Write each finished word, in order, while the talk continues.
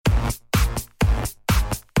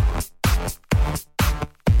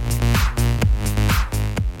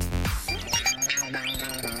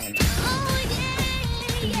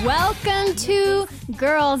Welcome to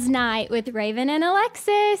Girls Night with Raven and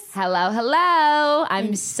Alexis. Hello, hello.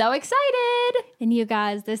 I'm so excited. And you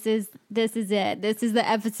guys, this is it. This is the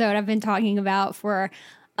episode I've been talking about for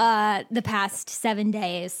the past 7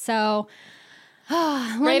 days. So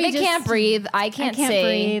Raven can't breathe. I can't see.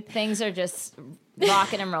 breathe. Things are just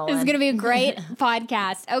rocking and rolling. This is going to be a great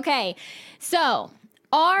podcast. Okay, so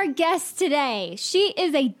our guest today, she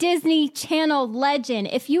is a Disney Channel legend.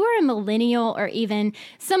 If you are a millennial or even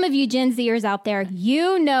some of you Gen Zers out there,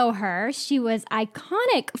 you know her. She was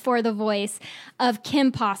iconic for the voice of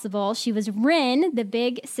Kim Possible. She was Ren, the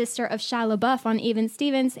big sister of Shia LaBeouf on Even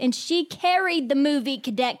Stevens, and she carried the movie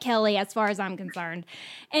Cadet Kelly as far as I'm concerned.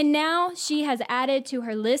 And now she has added to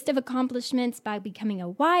her list of accomplishments by becoming a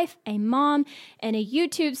wife, a mom, and a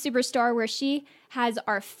YouTube superstar where she has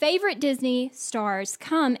our favorite Disney stars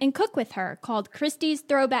come and cook with her, called Christy's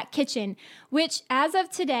Throwback Kitchen, which as of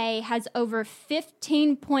today has over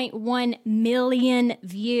 15.1 million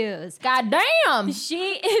views. God damn!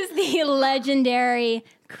 She is the legendary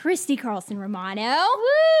Christy Carlson Romano.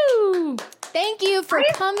 Woo! Thank you for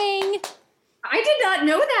coming. I did not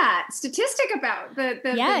know that statistic about the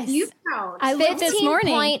view count. I looked this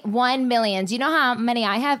morning. 15.1 million. Do you know how many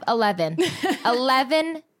I have? 11.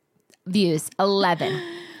 11 views. 11.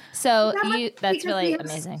 So that's really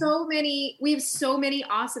amazing. We have so many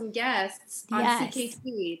awesome guests on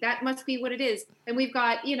CKT. That must be what it is. And we've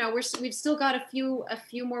got, we've still got a few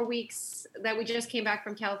more weeks that we just came back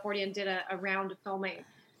from California and did a round of filming.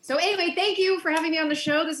 So anyway, thank you for having me on the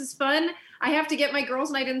show. This is fun. I have to get my girls'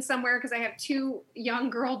 night in somewhere because I have 2 young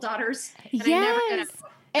girl daughters. And yes.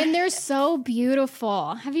 And they're so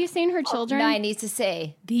beautiful. Have you seen her children? No, I need to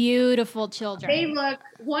see. Beautiful children.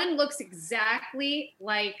 One looks exactly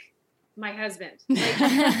like my husband. Like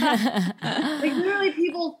literally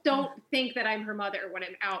people don't think that I'm her mother when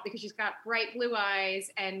I'm out because she's got bright blue eyes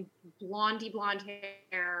and blonde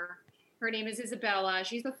hair. Her name is Isabella.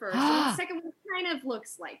 She's the first. And the second one kind of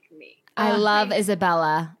looks like me. I love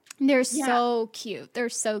Isabella. They're so cute. They're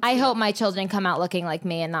so cute. I hope my children come out looking like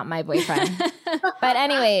me and not my boyfriend. But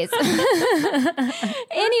anyways.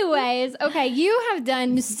 Okay, you have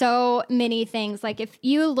done so many things. Like if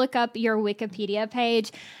you look up your Wikipedia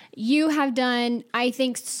page, you have done, I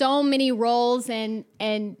think, so many roles and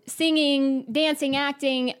singing, dancing,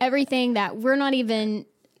 acting, everything that we're not even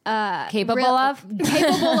capable of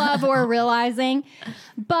or realizing.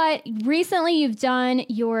 But recently you've done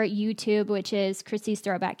your YouTube, which is Christy's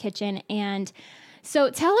Throwback Kitchen. And so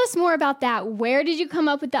tell us more about that. Where did you come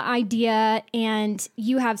up with the idea? And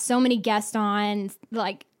you have so many guests on,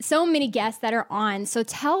 like so many guests that are on. So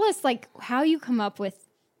tell us like how you come up with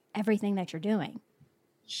everything that you're doing.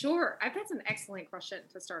 Sure. I've had some excellent question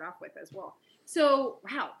to start off with as well. So,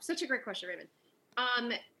 wow, such a great question, Raven.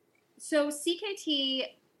 So CKT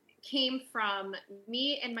came from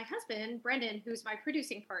me and my husband, Brendan, who's my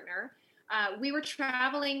producing partner. We were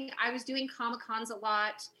traveling. I was doing Comic-Cons a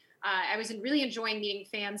lot. I was really enjoying meeting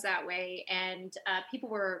fans that way. And people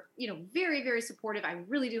were, very, very supportive. I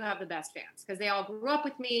really do have the best fans because they all grew up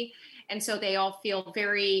with me. And so they all feel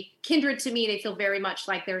very kindred to me. They feel very much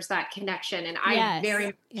like there's that connection. And I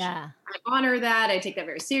I honor that. I take that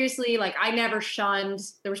very seriously. Like I never shunned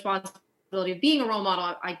the responsibility of being a role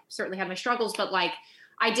model. I certainly had my struggles, but like,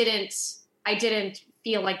 I didn't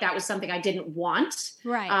feel like that was something I didn't want.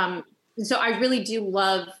 Right. And so I really do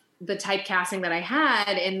love the typecasting that I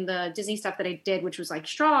had in the Disney stuff that I did, which was like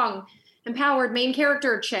strong, empowered main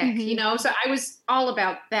character chick, so I was all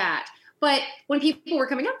about that. But when people were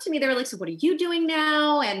coming up to me, they were like, so what are you doing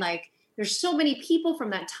now? And like, there's so many people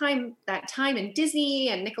from that time in Disney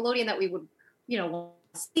and Nickelodeon that we would,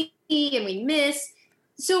 see and we miss.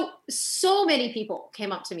 So many people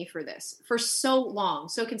came up to me for this for so long,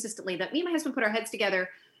 so consistently that me and my husband put our heads together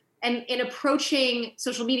and in approaching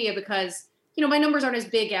social media because, my numbers aren't as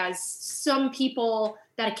big as some people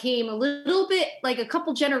that came a little bit like a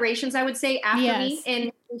couple generations, I would say, after me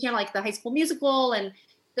in like the High School Musical and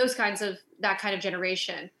that kind of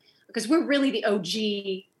generation, because we're really the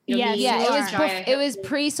OG. It was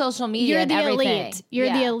pre-social media and everything. Elite.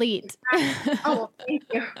 You're the elite. Oh, thank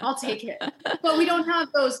you. I'll take it. But we don't have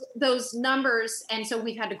those numbers, and so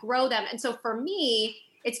we've had to grow them. And so for me,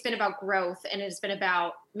 it's been about growth, and it's been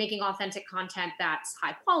about making authentic content that's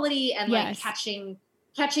high quality and like catching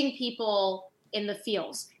people in the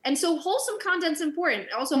feels. And so wholesome content's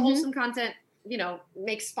important. Also, wholesome content,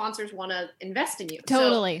 makes sponsors want to invest in you.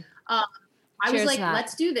 Totally. So, I was like,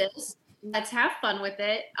 let's do this. Let's have fun with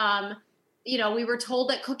it. We were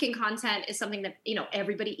told that cooking content is something that,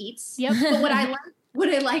 everybody eats. Yep. But what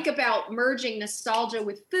I like about merging nostalgia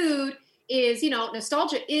with food is,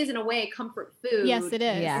 nostalgia is in a way comfort food. Yes, it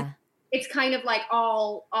is. Yeah. it's kind of like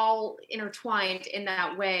all intertwined in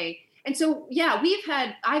that way. And so, yeah,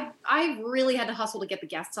 I've really had to hustle to get the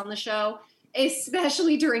guests on the show,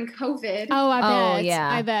 especially during COVID. Oh, I bet. Oh, yeah.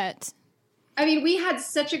 I bet. I mean, we had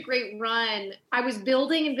such a great run. I was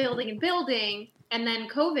building and building and building, and then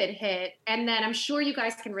COVID hit. And then I'm sure you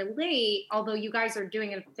guys can relate, although you guys are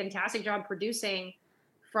doing a fantastic job producing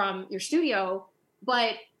from your studio.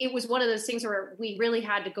 But it was one of those things where we really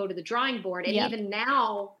had to go to the drawing board. And even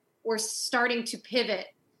now we're starting to pivot.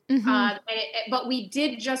 Mm-hmm. But we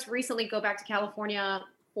did just recently go back to California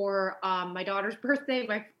for my daughter's birthday.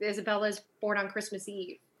 Isabella's born on Christmas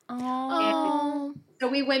Eve. Oh. So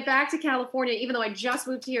we went back to California, even though I just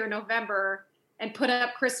moved here in November, and put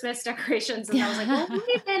up Christmas decorations. And I was like, well,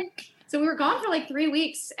 so we were gone for like 3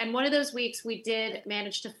 weeks. And one of those weeks we did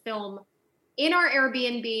manage to film in our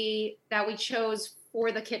Airbnb that we chose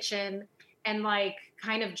for the kitchen, and like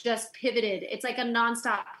kind of just pivoted. It's like a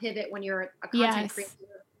nonstop pivot when you're a content creator.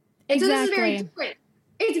 And so this is very different.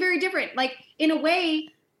 It's very different. Like in a way,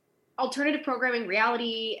 alternative programming,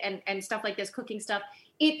 reality, and stuff like this, cooking stuff,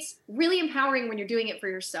 it's really empowering when you're doing it for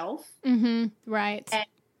yourself. Mm-hmm. Right. And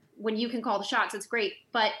when you can call the shots, it's great.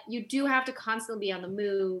 But you do have to constantly be on the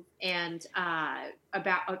move and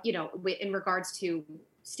in regards to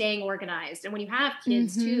staying organized. And when you have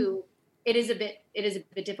kids too, it is a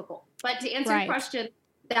bit difficult. But to answer your question,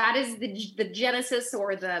 that is the genesis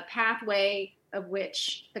or the pathway of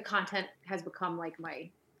which the content has become like my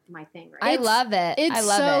thing, right? I love it. It's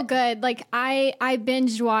so good. Like I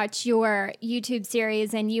binge watch your YouTube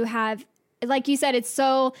series, and you have, like you said, it's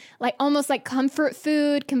so like almost like comfort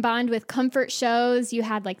food combined with comfort shows. You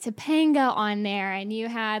had like Topanga on there, and you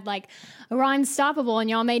had like Raw Unstoppable, and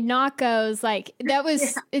y'all made nachos. Like that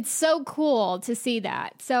was, it's so cool to see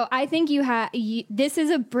that. So I think this is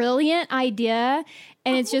a brilliant idea,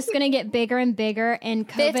 and it's just going to get bigger and bigger, and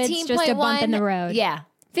COVID's just a bump in the road. Yeah.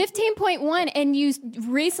 15.1, and you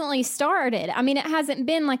recently started. I mean, it hasn't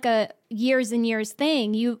been like a years and years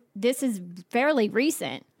thing. This is fairly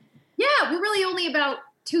recent. Yeah, we're really only about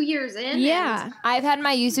 2 years in. Yeah. I've had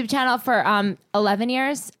my YouTube channel for 11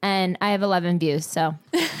 years, and I have 11 views, so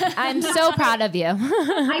I'm so proud of you.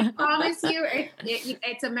 I promise you,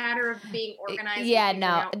 it's a matter of being organized. Yeah,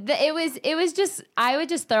 no. It was just, I would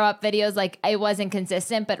just throw up videos like it wasn't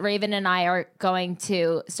consistent, but Raven and I are going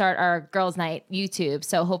to start our girls' night YouTube,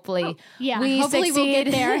 so hopefully hopefully succeed. We'll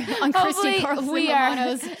get there on Christy, Carlson, we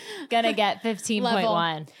Romano's are going to get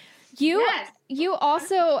 15.1. You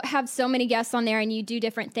also have so many guests on there, and you do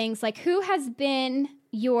different things. Like, who has been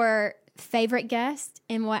your favorite guest,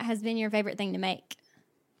 and what has been your favorite thing to make?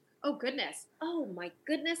 Oh, goodness. Oh, my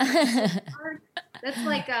goodness. That's, so hard. That's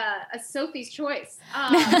like a Sophie's choice.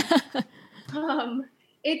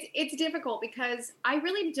 It's difficult because I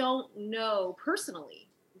really don't know personally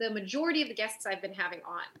the majority of the guests I've been having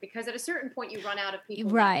on, because at a certain point you run out of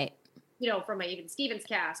people. Right. From my Even Stevens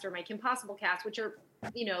cast or my Kim Possible cast, which are,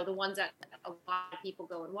 the ones that a lot of people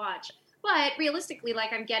go and watch. But realistically,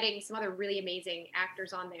 like, I'm getting some other really amazing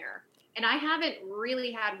actors on there. And I haven't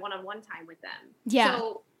really had one-on-one time with them. Yeah.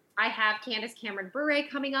 So I have Candace Cameron Bure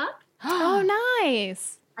coming up. Oh,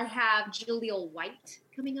 nice. I have Jaleel White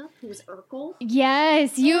coming up, who is Urkel.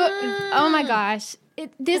 Yes. Oh, my gosh.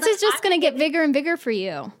 This is just going to get bigger and bigger for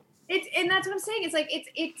you. And that's what I'm saying. It's like,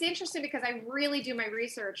 it's interesting because I really do my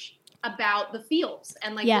research about the feels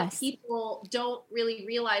and like what people don't really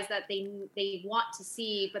realize that they want to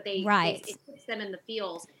see, but it puts them in the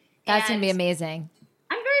feels. That's going to be amazing.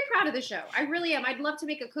 I'm very proud of the show. I really am. I'd love to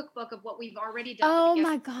make a cookbook of what we've already done. Oh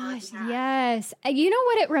my gosh. Yes. You know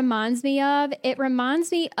what it reminds me of? It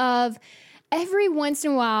reminds me of every once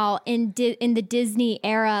in a while in the Disney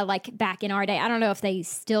era, like back in our day, I don't know if they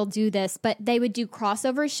still do this, but they would do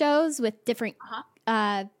crossover shows with different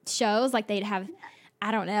shows. Like they'd have,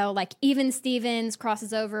 I don't know, like Even Stevens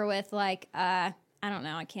crosses over with like, I don't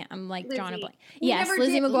know. I'm like drawing a blank. Yes,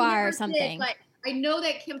 Lizzie McGuire or something. But I know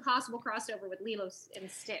that Kim Possible crossed over with Lilo and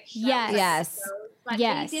Stitch. Yes. But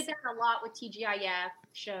they did that a lot with TGIF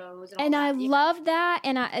shows. And I love that.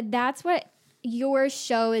 And that's what your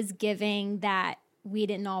show is giving that we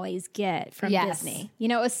didn't always get from Disney. It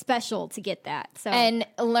was special to get that. So and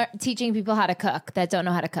teaching people how to cook that don't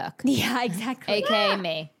know how to cook. Yeah, exactly. AKA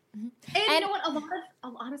me. And you know what?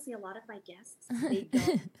 Honestly, a lot of my guests, they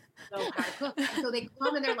don't know how to cook. So they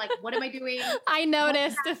come and they're like, "What am I doing?" I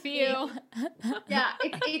noticed a few. Yeah,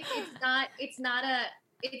 it's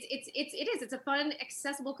a fun,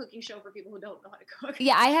 accessible cooking show for people who don't know how to cook.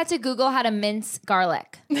 Yeah, I had to Google how to mince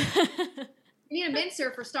garlic. You need a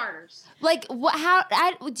mincer for starters. Like what?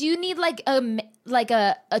 Do you need like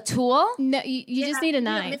a tool? No, you just need a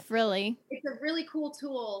knife. Really, it's a really cool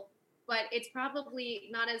tool. but it's probably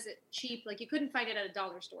not as cheap. Like you couldn't find it at a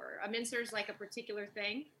dollar store. A mincer's like a particular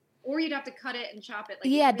thing. Or you'd have to cut it and chop it.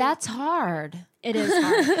 Like yeah, that's hard. It is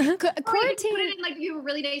hard. Quarantine. Put it in like you have a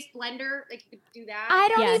really nice blender. Like you could do that. I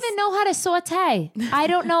don't even know how to saute. I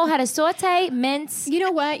don't know how to saute, mince. You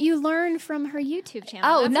know what? You learn from her YouTube channel.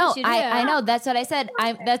 Oh, That's no, what you do. I know. That's what I said.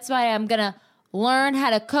 That's why I'm going to learn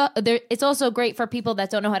how to cook. It's also great for people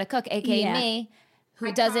that don't know how to cook, a.k.a. me,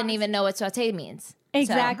 who doesn't even know what saute means.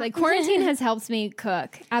 Exactly. So. Quarantine has helped me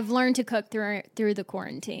cook. I've learned to cook through the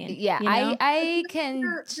quarantine. Yeah, you know? I can.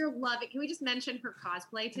 You'll love it. Can we just mention her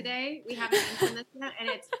cosplay today? We haven't mentioned this yet, and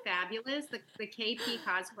it's fabulous. The KP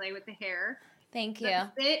cosplay with the hair. Thank you.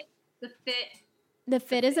 The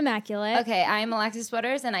fit is immaculate. Okay, I'm Alexis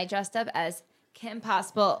Waters, and I dressed up as Kim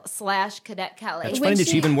Possible / Cadet Kelly. It's funny that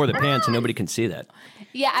she even wore the pants and nobody can see that.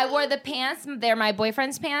 Yeah, I wore the pants. They're my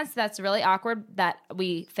boyfriend's pants. That's really awkward that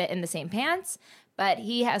we fit in the same pants. But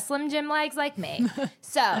he has Slim Jim legs like me.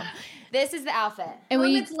 So this is the outfit. And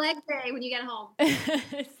when it's leg day when you get home.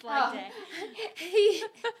 It's leg day.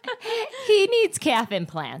 He needs calf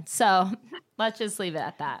implants. So let's just leave it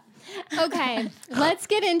at that. Okay, let's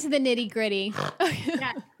get into the nitty gritty.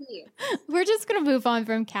 Yeah, we're just going to move on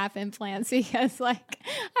from calf implants because, like,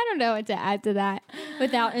 I don't know what to add to that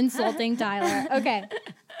without insulting Tyler. Okay.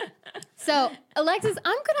 So, Alexis,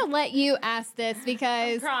 I'm going to let you ask this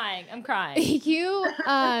because... I'm crying. You,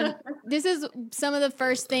 this is some of the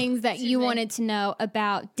first things that you wanted to know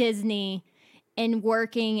about Disney and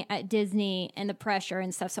working at Disney and the pressure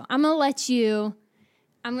and stuff. So, I'm going to let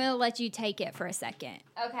you take it for a second.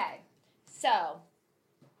 Okay. So,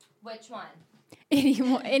 which one?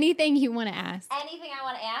 Anything you want to ask. Anything I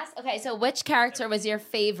want to ask? Okay, so which character was your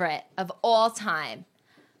favorite of all time?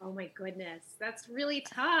 Oh my goodness. That's really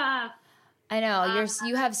tough. I know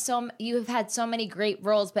you've had so many great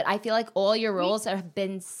roles, but I feel like all your roles have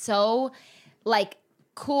been so like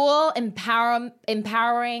cool,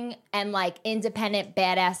 empowering, and like independent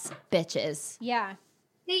badass bitches. Yeah.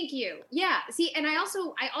 Thank you. Yeah. See, and I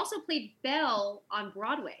also played Belle on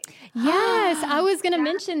Broadway. Yes, I was going to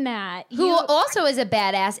mention that. Who also is a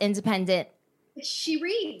badass independent. She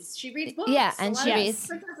reads books. Yeah, and she reads.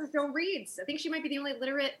 Princesses don't read. I think she might be the only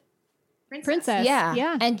literate princess.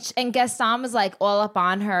 Yeah. And Gaston was like all up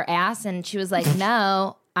on her ass, and she was like,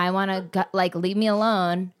 "No, I want to leave me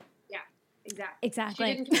alone." Yeah, exactly.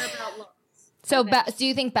 She didn't care about looks. So, do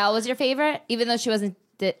you think Belle was your favorite, even though she wasn't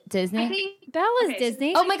Disney? I think Belle is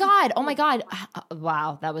Disney. Oh my god!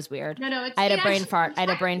 Wow, that was weird. No, I had a brain fart.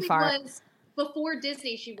 Before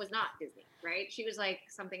Disney, she was not Disney. Right? She was like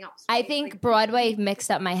something else. Right? I think Broadway mixed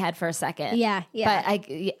up my head for a second. Yeah. But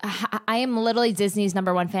I am literally Disney's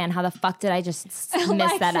 #1 fan. How the fuck did I just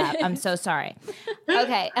mess that up? I'm so sorry.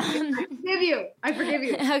 Okay. I forgive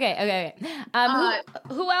you. Okay.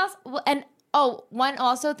 Who else? And one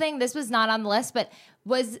also thing, this was not on the list, but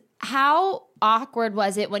how awkward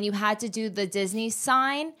was it when you had to do the Disney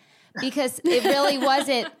sign? Because it really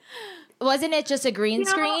wasn't. Wasn't it just a green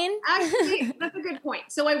screen? Actually, that's a good point.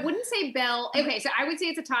 So I wouldn't say Belle. Okay, so I would say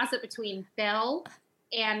it's a toss-up between Belle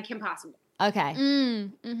and Kim Possible. Okay.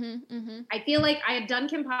 I feel like I had done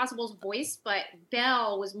Kim Possible's voice, but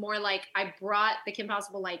Belle was more like I brought the Kim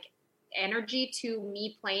Possible like energy to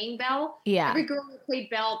me playing Belle. Yeah. Every girl who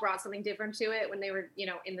played Belle brought something different to it when they were,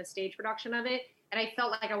 in the stage production of it. And I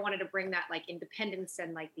felt like I wanted to bring that like independence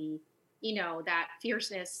and like the that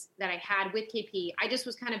fierceness that I had with KP. I just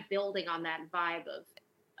was kind of building on that vibe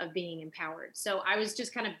of being empowered. So I was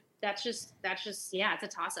just kind of, that's just, yeah, it's a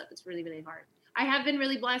toss up. It's really, really hard. I have been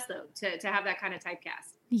really blessed though, to have that kind of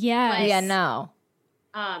typecast. Yeah. Yeah, no.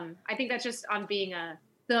 I think that's just on being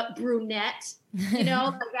the brunette, like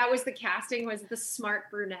that was the casting, was the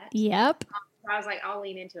smart brunette. Yep. So I was like, I'll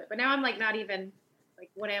lean into it. But now I'm like, not even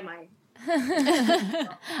like, what am I?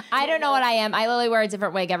 I don't know what I am. I literally wear a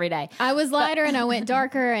different wig every day. I was lighter and I went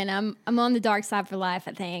darker, and I'm on the dark side for life,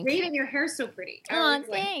 I think. Even your hair's so pretty. Oh,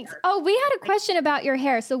 thanks. We had a question about your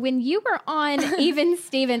hair. So when you were on Even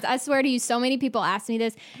Stevens, I swear to you, so many people asked me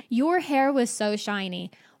this. Your hair was so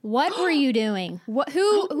shiny. What were you doing? What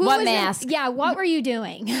mask? What were you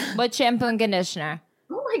doing? What shampoo and conditioner?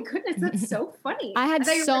 Oh my goodness, that's so funny. I had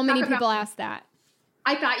so many people ask that.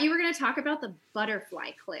 I thought you were going to talk about the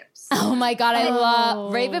butterfly clips. Oh my God, I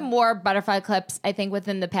love Raven wore butterfly clips, I think,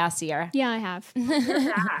 within the past year. Yeah, I have. They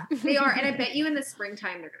are, and I bet you in the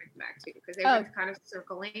springtime they're going to come back too, because they were kind of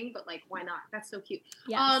circling, but like, why not? That's so cute.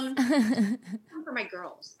 Yes. For my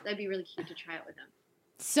girls, that'd be really cute to try it with them.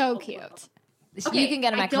 So cute. Okay, you can get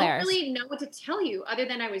them at Claire's. I don't really know what to tell you other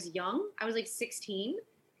than I was young. I was like 16,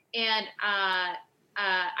 and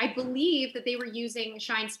I believe that they were using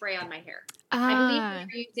shine spray on my hair. I believe they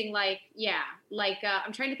were using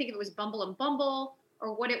I'm trying to think if it was Bumble and Bumble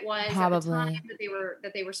or what it was at the time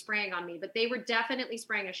that they were spraying on me, but they were definitely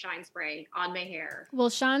spraying a shine spray on my hair. Well,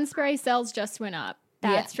 shine spray sales just went up.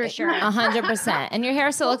 That's for sure. 100%. And your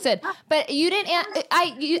hair still looks good. But you didn't,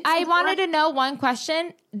 I wanted to know one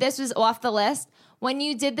question. This was off the list. When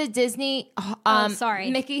you did the Disney,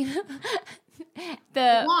 Mickey,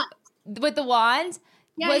 with the wand,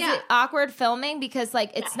 was it awkward filming? Because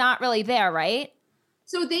it's not really there, right?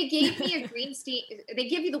 So they gave me a green screen. They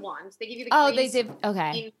give you the wand. They give you the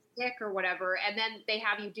green stick or whatever, and then they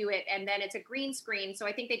have you do it, and then it's a green screen. So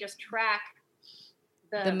I think they just track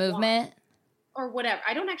the movement. wand. Or whatever.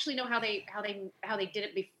 I don't actually know how they did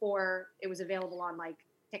it before it was available on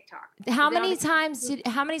TikTok. How many times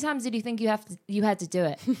did you think you had to do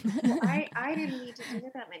it? Well, I didn't need to do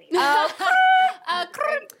it that many.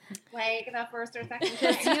 Like the first or second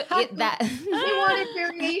time. They wanted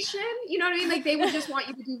variation. You know what I mean? They would just want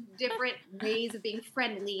you to do different ways of being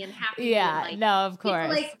friendly and happy. Yeah, no, of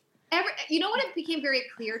course. You know what it became very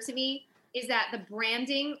clear to me is that the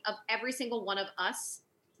branding of every single one of us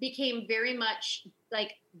became very much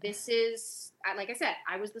this is, like I said,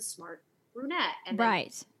 I was the smart brunette. And then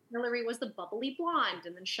Hillary was the bubbly blonde.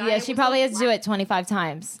 And then Shia Yeah, she probably had to do it 25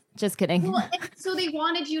 times. Just kidding. Well, so they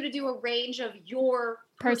wanted you to do a range of your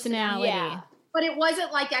personality. Yeah. But it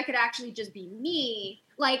wasn't like I could actually just be me.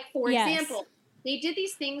 For example, they did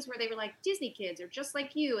these things where they were like, Disney kids are just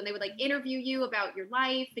like you. And they would interview you about your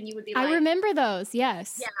life. And you would be I remember those,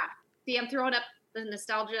 yes. Yeah. See, I'm throwing up the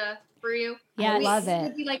nostalgia for you. Yeah, I love it.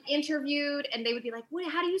 Would be interviewed, and they would be like,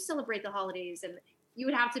 how do you celebrate the holidays? And you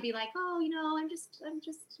would have to be like, oh, I'm just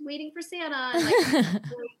waiting for Santa. And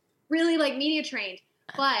really media trained.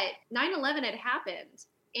 But 9/11 had happened,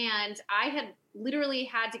 and I had literally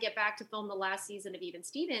had to get back to film the last season of Even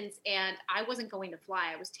Stevens, and I wasn't going to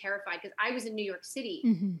fly. I was terrified because I was in New York City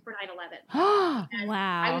for 9/11.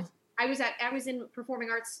 Wow. I was in performing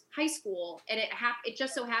arts high school, and it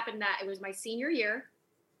just so happened that it was my senior year,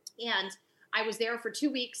 and I was there for 2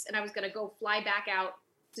 weeks, and I was going to go fly back out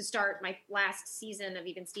to start my last season of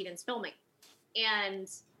Even Stevens filming, and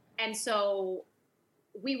so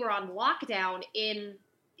we were on lockdown in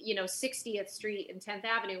 60th Street and 10th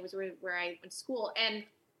Avenue was where I went to school, and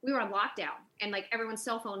we were on lockdown, and everyone's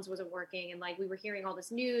cell phones wasn't working, and we were hearing all this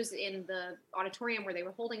news in the auditorium where they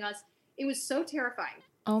were holding us. It was so terrifying.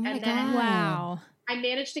 Oh my God. Wow. I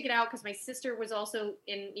managed to get out because my sister was also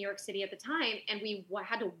in New York City at the time, and we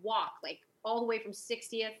had to walk all the way from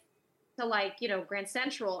 60th to Grand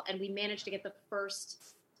Central, and we managed to get the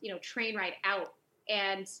first train ride out.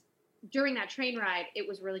 And during that train ride, it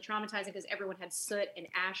was really traumatizing because everyone had soot and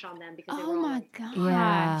ash on them because they were all my gosh.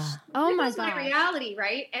 Yeah. Oh my gosh. That was my reality,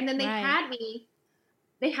 right? And then they had me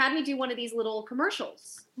do one of these little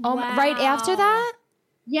commercials. Oh, right after that?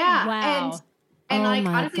 Yeah. Wow. And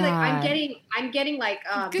honestly, I'm getting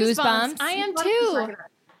goosebumps. I am too.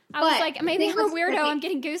 I was like, maybe I'm a weirdo. I'm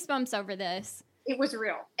getting goosebumps over this. It was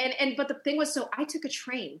real. But the thing was, so I took a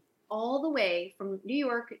train all the way from New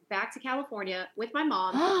York back to California with my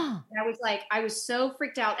mom. And I was so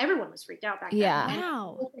freaked out. Everyone was freaked out back then. Yeah.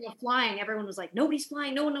 Wow. Flying. Everyone was like, nobody's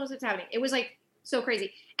flying. No one knows what's happening. It was so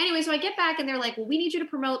crazy. Anyway, so I get back and they're like, well, we need you to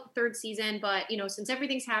promote the third season. But, since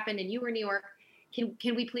everything's happened and you were in New York,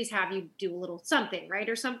 can we please have you do a little something, right?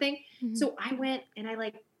 Or something. Mm-hmm. So I went and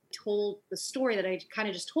I told the story that I kind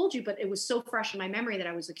of just told you, but it was so fresh in my memory that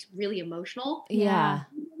I was really emotional. Yeah.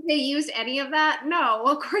 They used any of that? No,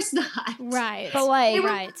 of course not. Right. But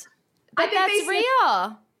right. But that's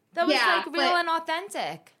real. That was real and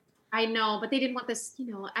authentic. I know, but they didn't want this,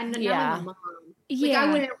 and now my mom. Yeah.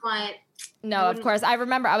 I wouldn't want. No, of course. I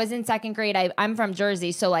remember I was in second grade. I'm from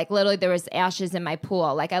Jersey. So literally there was ashes in my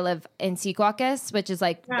pool. I live in Secaucus, which is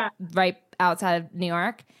right outside of New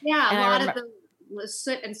York. Yeah. And a lot of the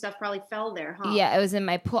soot and stuff probably fell there, huh? Yeah. It was in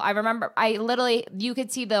my pool. I remember you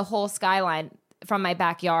could see the whole skyline from my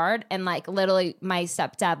backyard. And literally my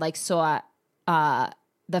stepdad saw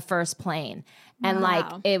the first plane. And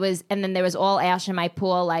it was, and then there was all ash in my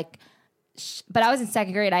pool. But I was in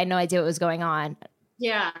second grade. I had no idea what was going on.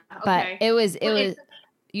 Yeah. Okay. But it was you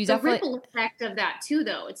the definitely ripple effect of that too,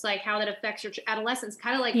 though. It's how that affects your adolescence,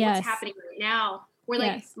 kind of what's happening right now,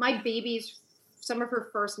 where my baby's, some of her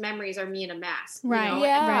first memories are me in a mask. Right.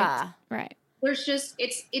 Yeah. Right. There's just,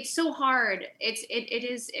 it's so hard.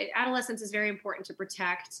 Adolescence is very important to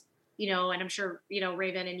protect, and I'm sure,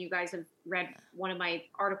 Raven and you guys have read one of my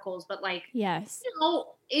articles, but yes,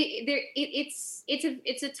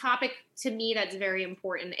 it's a topic to me that's very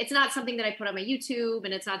important. It's not something that I put on my YouTube,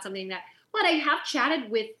 and it's not something but I have chatted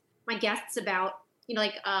with my guests about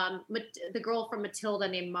the girl from Matilda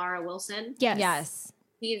named Mara Wilson. Yes.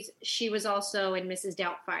 She was also in Mrs.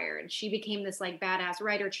 Doubtfire, and she became this like badass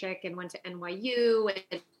writer chick and went to NYU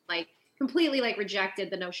and like completely like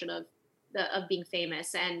rejected the notion of being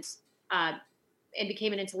famous and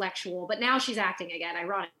became an intellectual. But now she's acting again,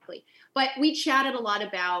 ironically. But we chatted a lot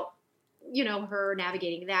about, her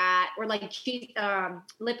navigating that, or like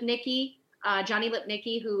Lipnicki, Johnny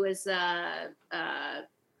Lipnicki, who is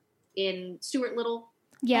in Stuart Little.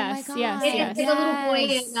 Yes, oh yes. The little boy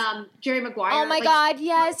in Jerry Maguire. Oh my God,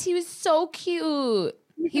 yes, he was so cute.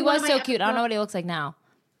 He was so cute. I don't know what he looks like now.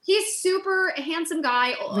 He's super handsome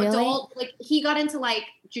guy, Really? adult. Like he got into like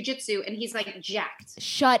jujitsu, and he's like jacked.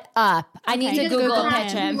 Shut up! I need to Google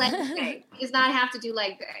him. He does not have to do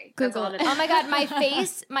leg day. Google. Oh my God,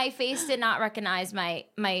 my face did not recognize my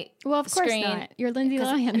Well, of course screen. not. You're Lindsay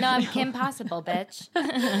Lohan. No, I'm Kim Possible, bitch.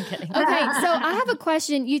 I'm kidding. Okay, so I have a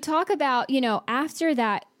question. You talk about, after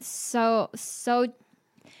that so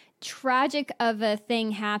tragic of a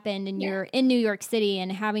thing happened and you're in New York City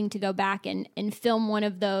and having to go back and film one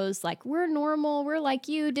of those like we're normal, we're like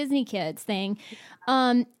you Disney kids thing.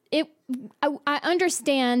 I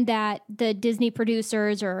understand that the Disney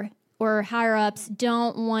producers or higher ups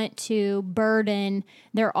don't want to burden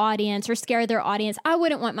their audience or scare their audience. I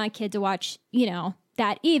wouldn't want my kid to watch,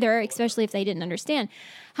 that either, especially if they didn't understand.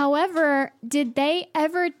 However, did they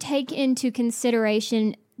ever take into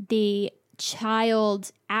consideration the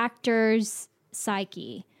child actor's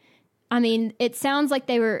psyche? I mean, it sounds like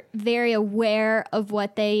they were very aware of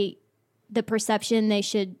what the perception they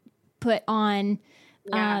should put on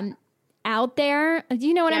out there. Do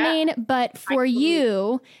you know what I mean? But for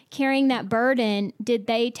you carrying that burden, did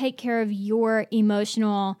they take care of your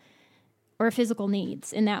emotional or physical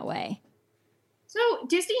needs in that way? So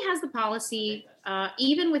Disney has the policy,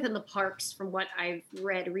 even within the parks, from what I've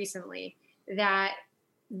read recently, that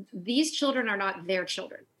these children are not their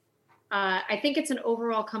children. I think it's an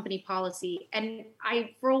overall company policy. And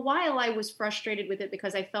for a while, I was frustrated with it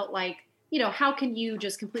because I felt like, how can you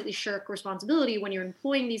just completely shirk responsibility when you're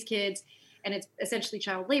employing these kids and it's essentially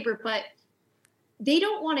child labor? But they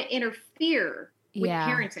don't want to interfere with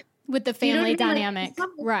parenting. With the family dynamic.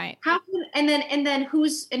 Right. How can, and then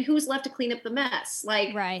who's left to clean up the mess?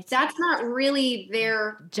 Like, that's not really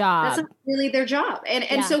their job. That's not really their job.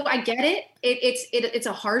 And so I get it. It's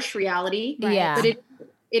a harsh reality. Right. Yeah. But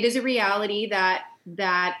it is a reality that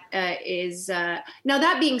is now,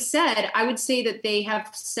 that being said, I would say that they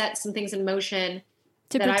have set some things in motion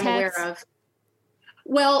that I'm aware of.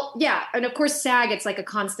 Well, yeah. And of course, SAG, it's like a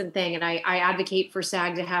constant thing. And I advocate for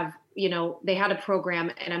SAG to have, they had a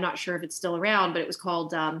program, and I'm not sure if it's still around, but it was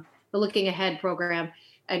called the Looking Ahead program.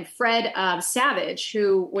 And Fred Savage,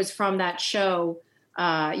 who was from that show,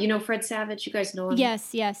 Fred Savage, you guys know him?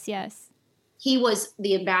 Yes. He was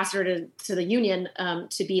the ambassador to the union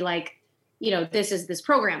to be like, this is this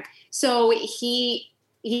program. So he's,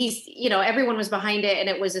 everyone was behind it. And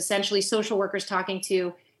it was essentially social workers talking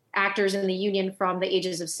to actors in the union from the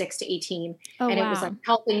ages of 6 to 18. It was like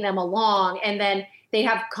helping them along. And then they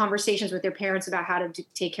have conversations with their parents about how to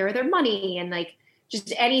take care of their money and like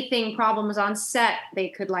just anything problems on set they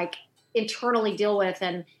could like internally deal with.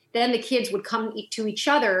 And then the kids would come to each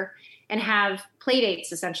other and have play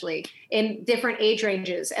dates essentially in different age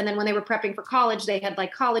ranges. And then when they were prepping for college, they had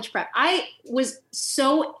like college prep. I was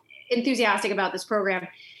so enthusiastic about this program,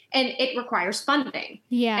 and it requires funding.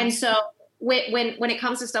 Yeah. And so when it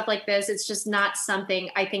comes to stuff like this, it's just not something,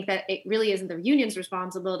 I think that it really isn't the union's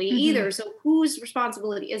responsibility either. So whose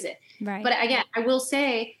responsibility is it? Right. But again, I will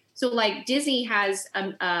say, so like Disney has,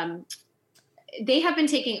 they have been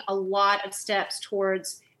taking a lot of steps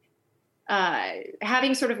towards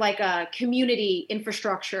having sort of like a community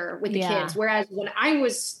infrastructure with the kids. Whereas when I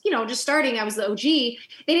was, just starting, I was the OG, they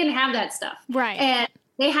didn't have that stuff. Right. And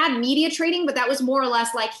they had media training, but that was more or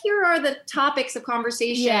less like, here are the topics of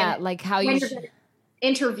conversation. Yeah, like how you're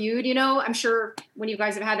interviewed, I'm sure when you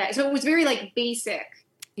guys have had that. So it was very like basic.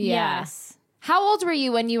 Yes. How old were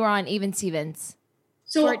you when you were on Even Stevens?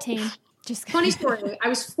 So 14. Just funny story. I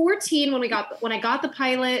was 14 when I got the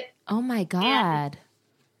pilot. Oh my God.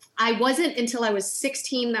 I wasn't until I was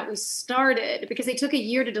 16 that we started, because they took a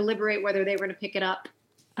year to deliberate whether they were going to pick it up,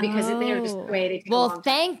 because they were just the way they take a long time.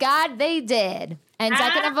 Thank God they did. And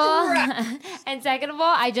second of all,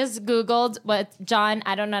 I just Googled what John,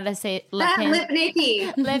 I don't know how to say it.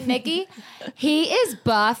 Lipnicki. He is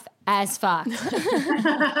buff as fuck. He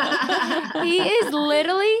is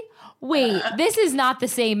literally, this is not the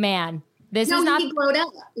same man. He glowed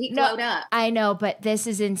up. Glowed up. I know, but this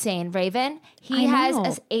is insane. Raven, he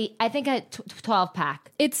has a 12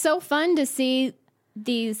 pack. It's so fun to see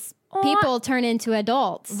these people turn into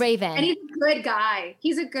adults. Raven. And he's a good guy.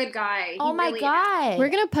 He's a good guy. Oh my God. We're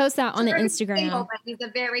going to post that on the Instagram. Single, but he's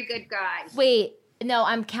a very good guy. Wait. No,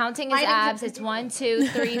 I'm counting his abs. It's 1, 2,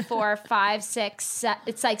 3, 4, 5, 6.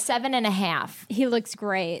 It's like 7.5. He looks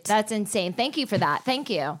great. That's insane. Thank you for that. Thank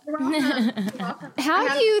you. You're welcome. You're welcome. How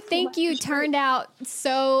do you think you turned out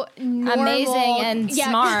so normal, amazing and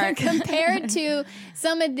smart compared to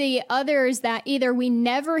some of the others that either we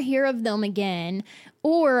never hear of them again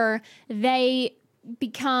or they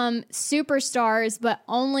become superstars, but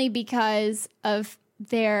only because of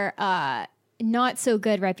their not so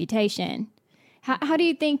good reputation? How do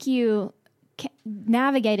you think you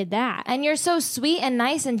navigated that? And you're so sweet and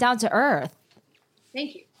nice and down to earth.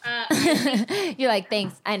 Thank you. You're like,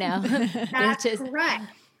 thanks. I know. That's correct.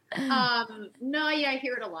 No, yeah, I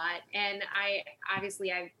hear it a lot. And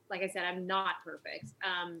like I said, I'm not perfect.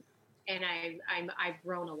 And I've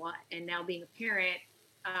grown a lot. And now being a parent,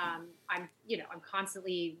 I'm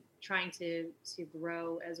constantly trying to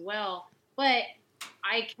grow as well. But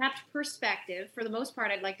I kept perspective. For the most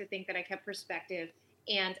part, I'd like to think that I kept perspective.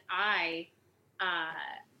 And I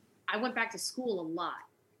went back to school a lot.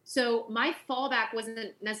 So my fallback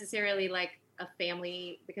wasn't necessarily like a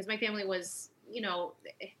family, because my family was,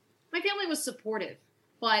 supportive,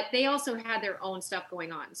 but they also had their own stuff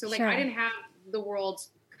going on. So Sure. I didn't have the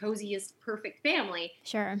world's coziest, perfect family.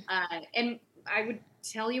 Sure. And I would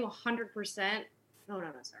tell you 100%. No,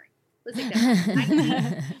 sorry. Let's take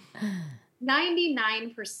that.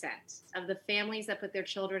 99% of the families that put their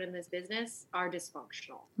children in this business are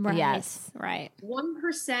dysfunctional. Right. Yes. Right.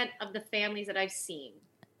 1% of the families that I've seen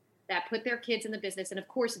that put their kids in the business, and of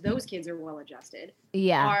course those kids are well adjusted,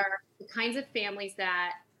 are the kinds of families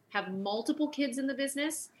that have multiple kids in the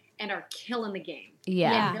business and are killing the game.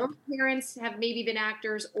 Yeah. And their parents have maybe been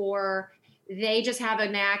actors, or they just have a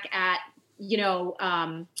knack at,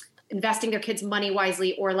 investing their kids' money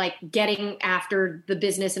wisely, or like getting after the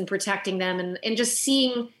business and protecting them, and just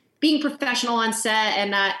being professional on set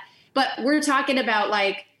and not. But we're talking about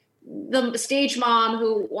like the stage mom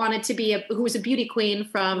who wanted to be who was a beauty queen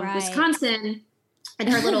from Wisconsin, and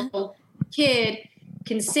her little kid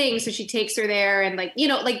can sing, so she takes her there, and like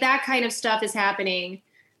that kind of stuff is happening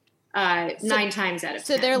 9 times out of 10.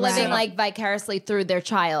 So they're living like vicariously through their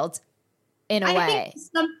child in a way.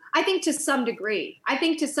 I think to some degree.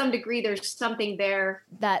 There's something there.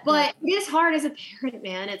 But it is hard as a parent,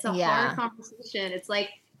 man. It's a hard conversation. It's like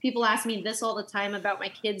people ask me this all the time about my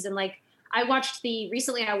kids, and like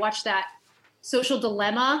recently I watched that Social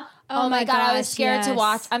Dilemma. Oh my God, I was scared to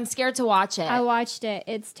watch. I'm scared to watch it. I watched it.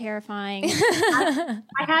 It's terrifying. I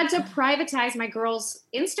had to privatize my girl's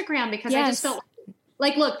Instagram because I just felt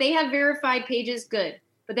like, look, they have verified pages, good,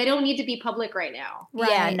 but they don't need to be public right now.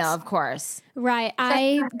 Right. Yeah, no, of course. Right.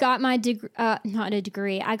 I got my not a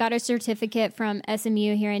degree. I got a certificate from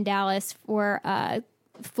SMU here in Dallas for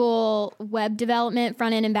full web development,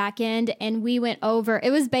 front end and back end. And we went over,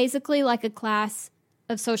 it was basically like a class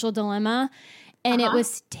of Social Dilemma. And it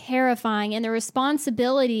was terrifying. And the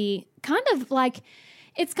responsibility it's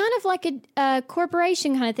kind of like a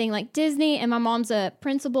corporation kind of thing, like Disney, and my mom's a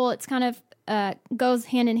principal. It's kind of goes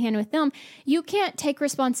hand in hand with them. You can't take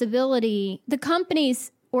responsibility. The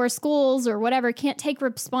companies or schools or whatever can't take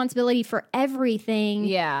responsibility for everything.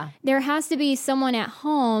 Yeah. There has to be someone at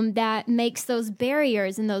home that makes those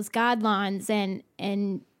barriers and those guidelines,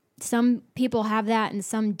 and some people have that and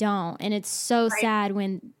some don't. And it's so sad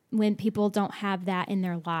when people don't have that in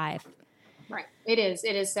their life. Right. It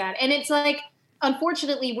is sad. And it's like,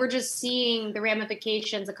 unfortunately, we're just seeing the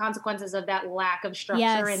ramifications, the consequences of that lack of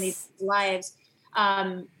structure in these lives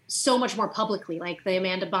so much more publicly, like the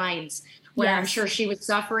Amanda Bynes, where I'm sure she was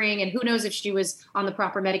suffering, and who knows if she was on the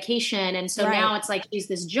proper medication. And so now it's like she's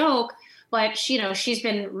this joke, but she's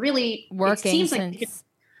been really working since,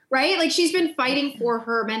 right? Like she's been fighting for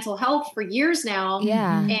her mental health for years now.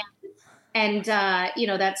 Yeah. And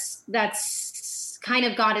that's kind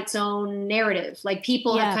of got its own narrative. Like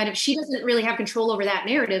people have she doesn't really have control over that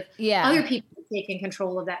narrative. Yeah. Other people have taken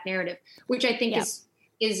control of that narrative, which I think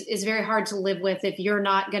is very hard to live with if you're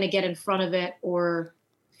not going to get in front of it or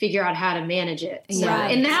figure out how to manage it. So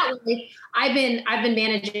in that way, I've been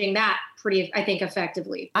managing that pretty, I think,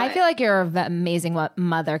 effectively. I feel like you're an amazing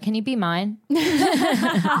mother. Can you be mine?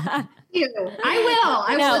 I will.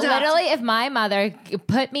 Literally, if my mother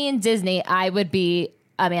put me in Disney, I would be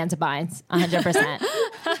Amanda Bynes, 100%.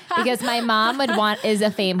 Because my mom is a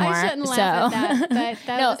fame whore. I shouldn't laugh at that, but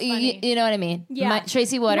that was funny. You know what I mean? Yeah.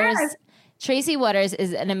 Tracy Waters. Yes. Tracy Waters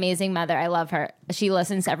is an amazing mother. I love her. She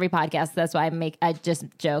listens to every podcast. That's why I just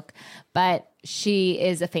joke. But she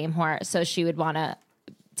is a fame whore. So she would want to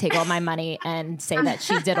take all my money and say that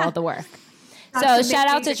she did all the work. That's So shout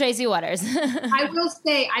out amazing. to Tracy Waters. I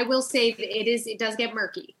will say that it does get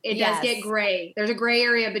murky. It does get gray. There's a gray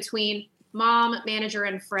area between mom, manager,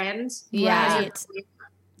 and friends. Yeah.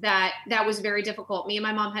 That was very difficult. Me and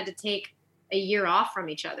my mom had to take a year off from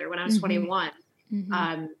each other when I was 21.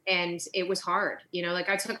 And it was hard, like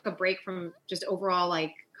I took a break from just overall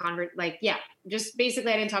just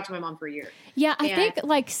basically I didn't talk to my mom for a year. Yeah. I think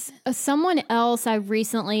like someone else I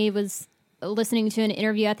recently was listening to an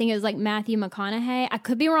interview. I think it was like Matthew McConaughey. I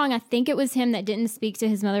could be wrong. I think it was him that didn't speak to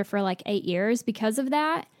his mother for like 8 years because of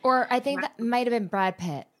that. Or I think that might have been Brad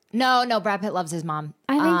Pitt. No, Brad Pitt loves his mom.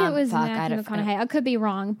 I think it was Matthew McConaughey. I could be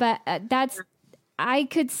wrong, but I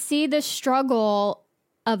could see the struggle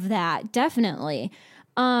of that, definitely.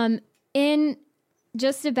 In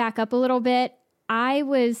just to back up a little bit, I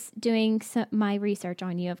was doing my research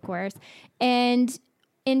on you, of course, and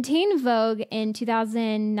in Teen Vogue in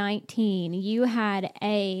 2019, you had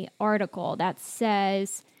a article that's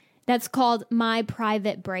called "My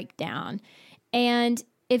Private Breakdown," and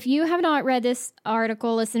if you have not read this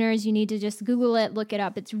article, listeners, you need to just Google it, look it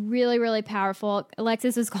up. It's really, really powerful.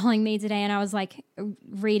 Alexis was calling me today, and I was like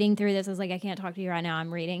reading through this. I was like, I can't talk to you right now.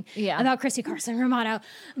 I'm reading about Christy, Carlson, Romano.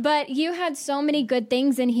 But you had so many good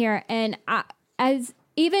things in here. And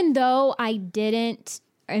even though I didn't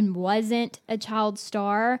and wasn't a child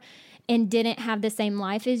star and didn't have the same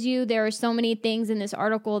life as you, there are so many things in this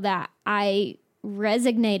article that I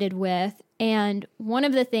resonated with. And one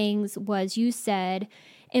of the things was you said,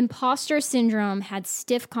 imposter syndrome had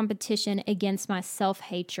stiff competition against my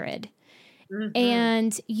self-hatred.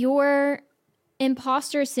 And your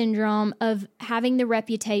imposter syndrome of having the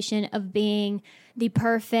reputation of being the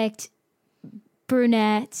perfect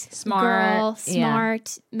brunette, girl,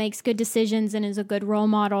 smart, makes good decisions and is a good role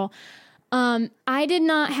model. I did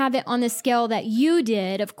not have it on the scale that you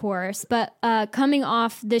did, of course, but coming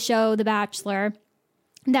off the show The Bachelor,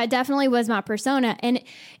 that definitely was my persona. And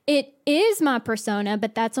it is my persona,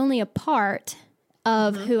 but that's only a part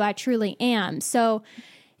of who I truly am. So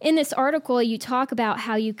in this article, you talk about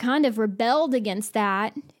how you kind of rebelled against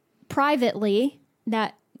that privately,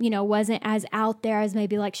 that, wasn't as out there as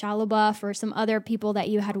maybe like Shia LaBeouf or some other people that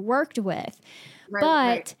you had worked with.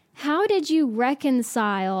 But how did you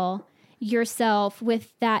reconcile yourself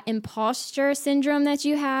with that imposter syndrome that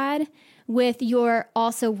you had with your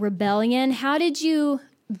also rebellion? How did you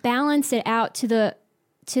balance it out to the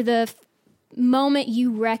moment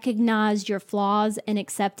you recognized your flaws and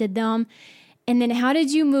accepted them? And then how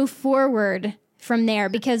did you move forward from there?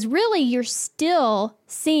 Because really you're still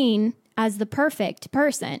seen as the perfect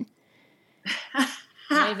person.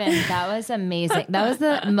 Raven, that was amazing. That was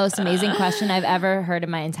the most amazing question I've ever heard in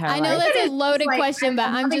my entire life. I know that's a loaded question, but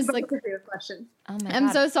I'm just like, question. Oh my God.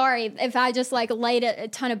 I'm so sorry if I just like laid a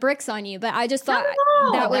ton of bricks on you, but I just thought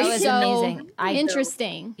that was so amazing.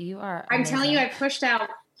 Interesting. You are. I'm telling you, I pushed out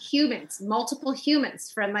multiple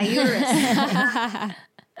humans from my uterus.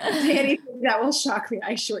 Anything that will shock me,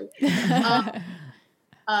 actually.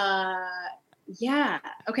 Yeah.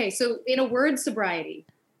 Okay. So in a word, sobriety.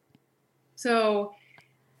 So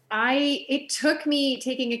it took me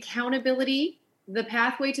taking accountability. The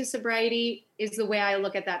pathway to sobriety is the way I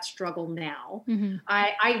look at that struggle now.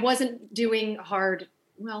 I wasn't doing hard.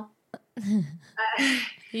 Well,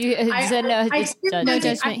 you said no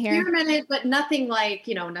judgment here. I experimented, but nothing like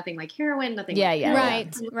heroin, nothing.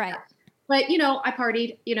 Right. But I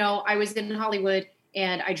partied. I was in Hollywood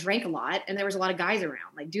and I drank a lot, and there was a lot of guys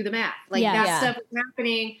around. Like, do the math. Like stuff was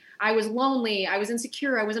happening. I was lonely. I was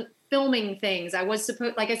insecure. I wasn't filming things. I was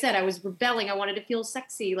like I said, I was rebelling. I wanted to feel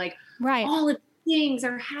sexy. Like all of things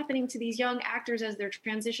are happening to these young actors as they're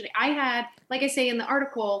transitioning. I had, like I say in the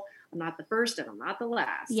article, I'm not the first and I'm not the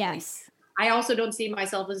last. Yes. Like, I also don't see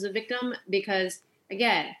myself as a victim because,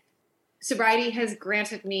 again, sobriety has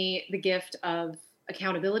granted me the gift of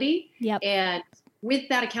accountability. Yep. And with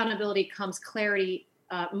that accountability comes clarity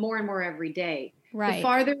more and more every day. Right. The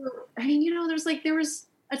farther, there was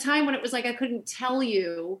a time when it was like I couldn't tell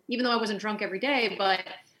you, even though I wasn't drunk every day, but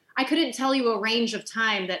I couldn't tell you a range of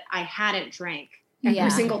time that I hadn't drank every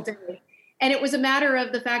single day. And it was a matter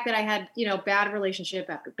of the fact that I had, bad relationship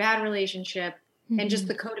after bad relationship and just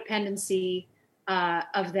the codependency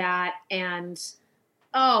of that. And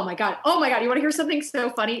oh my God. You want to hear something so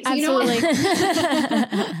funny? So, Absolutely.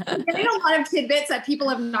 I'm getting a lot of tidbits that people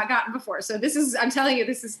have not gotten before. So I'm telling you,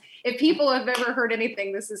 if people have ever heard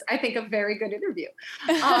anything, this is, I think, a very good interview.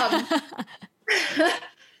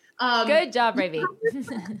 Good job, Ravi. There's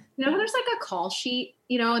like a call sheet,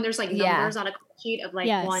 and there's like numbers on a call sheet of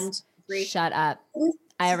like 1, 2, 3. Shut up.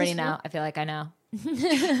 I already know. I feel like I know.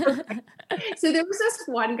 So there was this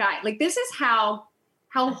one guy, like, this is how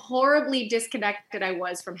horribly disconnected I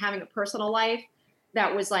was from having a personal life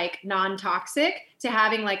that was like non-toxic to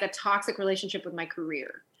having like a toxic relationship with my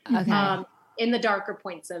career. Okay. In the darker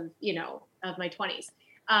points of, of my 20s.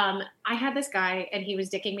 I had this guy and he was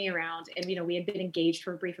dicking me around, and, we had been engaged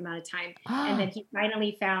for a brief amount of time. And then he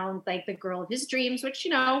finally found like the girl of his dreams, which,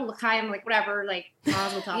 look, I'm like, whatever, like,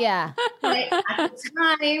 mazel tov. Yeah. But at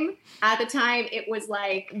the time, it was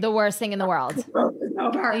like The worst thing in the world. the world was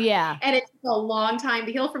over. Yeah. And it took a long time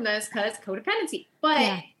to heal from this because codependency.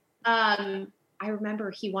 But I remember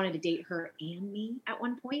he wanted to date her and me at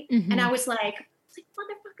one point. Mhm. And I was like,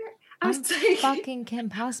 motherfucker. I was like, fucking Kim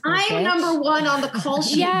Possible. I'm bitch. number one on the call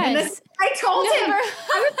sheet. Yes. And then I told him,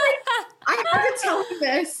 I was like, I have to tell him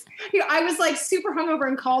this. I was like super hungover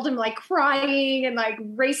and called him like crying and like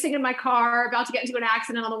racing in my car, about to get into an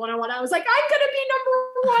accident on the 101. I was like, I'm going to be number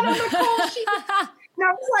one on the call sheet. And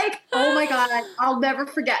I was like, oh my God, I'll never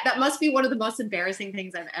forget. That must be one of the most embarrassing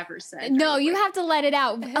things I've ever said. No, you have to let it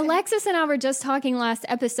out. Alexis and I were just talking last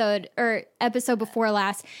episode or episode before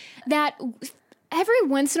last that every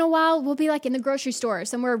once in a while we'll be like in the grocery store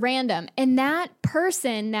somewhere random, and that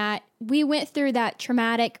person that we went through that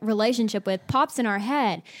traumatic relationship with pops in our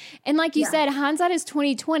head. And like you said, hindsight is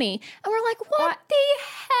 2020. And we're like, what the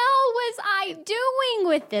hell was I doing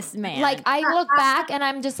with this man? Like, I look back and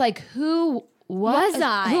I'm just like, who was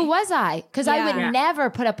I? Because I would never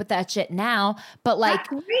put up with that shit now. But like,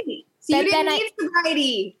 that's crazy. So you didn't need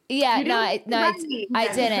sobriety. Yeah, I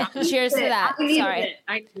didn't. Cheers to that. Sorry.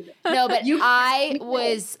 I needed it. No, but I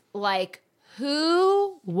was like,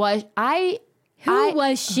 who was I? Who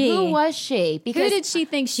was she? Who was she? Because who did she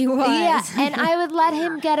think she was? Yeah, and I would let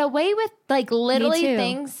him get away with like literally Me too.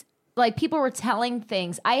 things. Like people were telling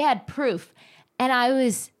things. I had proof, and I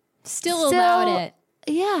was Still allowed it.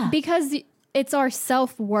 Yeah, Because it's our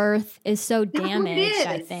self-worth is so That's what it damaged, is,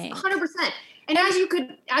 I think. 100%. And as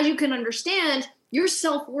you can understand, your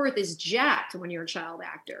self-worth is jacked when you're a child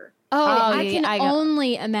actor. I can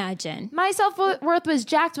only imagine. my self worth was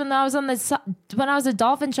jacked when I was when I was a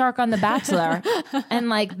dolphin shark on The Bachelor, and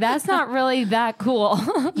like that's not really that cool.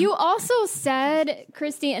 You also said,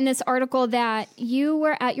 Christy, in this article that you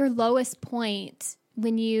were at your lowest point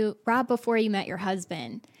right before you met your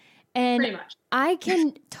husband. And Pretty much. I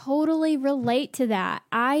can totally relate to that.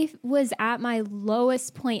 I was at my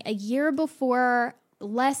lowest point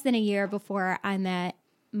less than a year before I met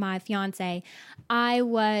my fiance. I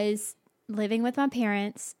was living with my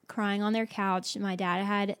parents, crying on their couch. My dad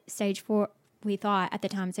had stage 4, we thought at the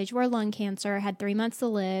time, stage 4 lung cancer, had 3 months to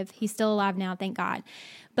live. He's still alive now, thank God.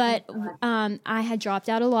 But I had dropped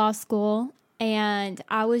out of law school. And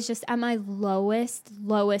I was just at my lowest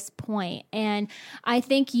point. And I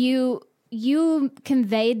think you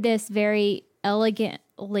conveyed this very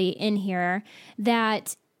elegantly in here,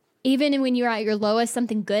 that even when you're at your lowest,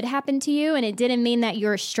 something good happened to you. And it didn't mean that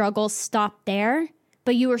your struggles stopped there,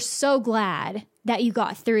 but you were so glad that you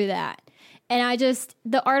got through that. And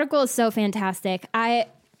the article is so fantastic. I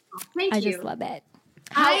just love it.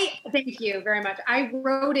 Thank you very much. I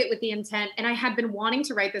wrote it with the intent, and I had been wanting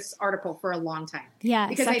to write this article for a long time. Yeah,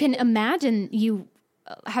 because I can imagine you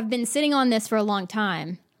have been sitting on this for a long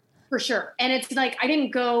time. For sure. And it's like, I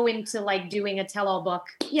didn't go into like doing a tell-all book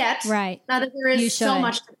yet. Right. Now that there is so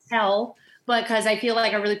much to tell, because I feel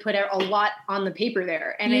like I really put a lot on the paper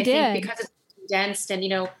there. And I think because it's condensed and,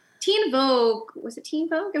 Teen Vogue, was it Teen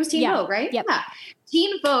Vogue? It was Teen Vogue, right? Yep. Yeah.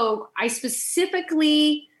 Teen Vogue, I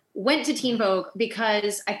specifically went to Teen Vogue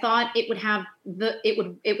because I thought it would have it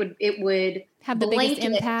would have the biggest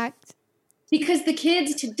impact. Because the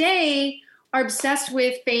kids today are obsessed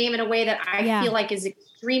with fame in a way that I feel like is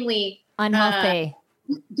extremely unhealthy,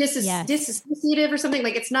 disassociative or something.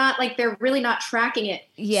 Like it's not like they're really not tracking it.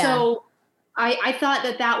 Yeah. So I thought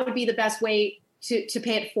that would be the best way to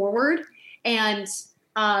pay it forward. And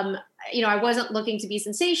I wasn't looking to be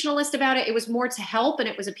sensationalist about it. It was more to help, and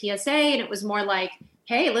it was a PSA, and it was more like,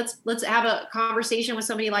 hey, let's have a conversation with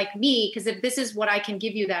somebody like me, because if this is what I can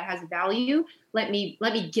give you that has value, let me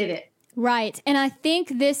give it. Right. And I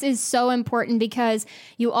think this is so important because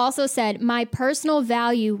you also said my personal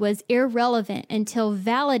value was irrelevant until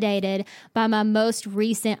validated by my most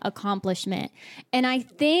recent accomplishment. And I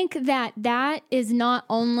think that is not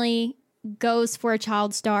only goes for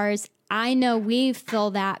child stars. I know we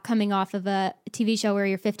feel that coming off of a TV show where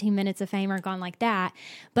your 15 minutes of fame are gone like that,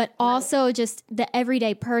 but also just the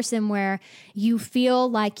everyday person where you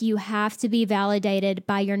feel like you have to be validated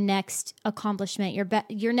by your next accomplishment,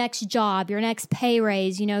 your next job, your next pay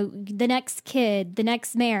raise, the next kid, the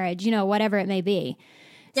next marriage, whatever it may be.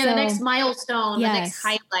 Yeah, the next milestone, yes. the next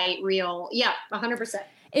highlight reel. Yeah, 100%.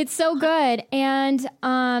 It's so good. And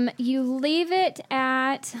you leave it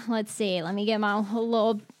at, let's see, let me get my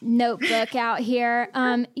little notebook out here.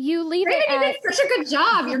 You leave Raven, it you at... did such a good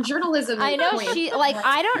job. Your journalism. I know point. she like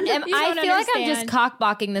I feel like I'm just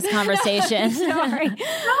cockblocking this conversation. Sorry.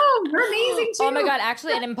 No, you're amazing too. Oh my God,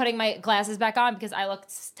 actually, and I'm putting my glasses back on because I look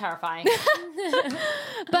terrifying.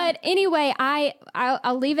 But anyway,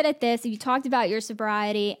 I'll leave it at this. You talked about your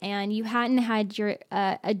sobriety and you hadn't had your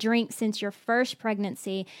a drink since your first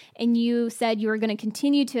pregnancy, and you said you were going to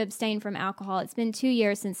continue to abstain from alcohol. It's been 2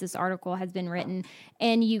 years since this article has been written,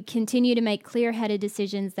 and you continue to make clear-headed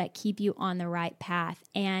decisions that keep you on the right path.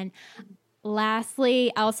 And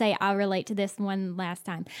lastly, I'll say I relate to this one last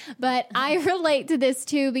time, but I relate to this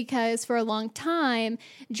too because for a long time,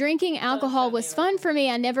 drinking alcohol was fun for me.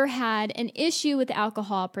 I never had an issue with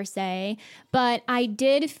alcohol per se, but I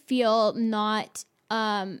did feel not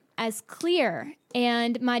as clear.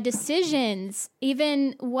 And my decisions,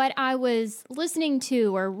 even what I was listening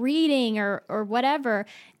to or reading or whatever,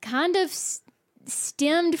 kind of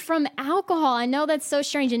stemmed from alcohol. I know that's so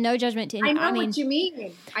strange, and no judgment to anyone. I know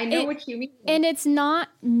what you mean. And it's not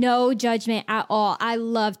no judgment at all. I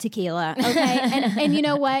love tequila. Okay. and you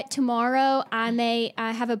know what? Tomorrow I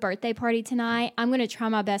have a birthday party tonight. I'm going to try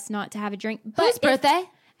my best not to have a drink. But Whose birthday?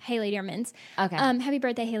 Haley Dearman's. Okay. Happy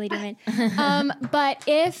birthday, Haley Dearman. But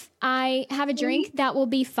if I have a drink, that will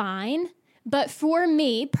be fine. But for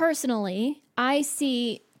me personally, I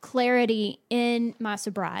see clarity in my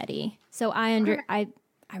sobriety. So I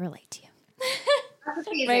relate to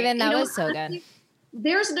you. Raven, that was so good.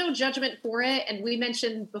 There's no judgment for it. And we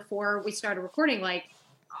mentioned before we started recording, like,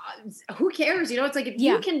 who cares? You know, it's like if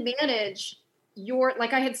you can manage your,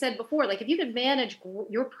 like I had said before, like if you can manage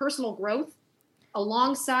your personal growth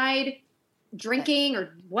alongside drinking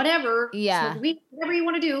or whatever, whatever you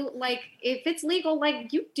want to do, like if it's legal,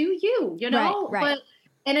 like you do you know? Right. But,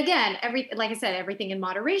 and again, like I said, everything in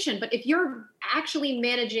moderation. But if you're actually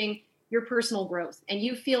managing your personal growth and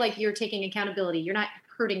you feel like you're taking accountability, you're not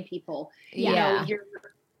hurting people, you know,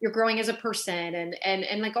 you're growing as a person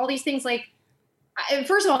and like all these things, like,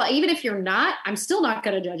 first of all, even if you're not, I'm still not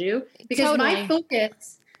going to judge you because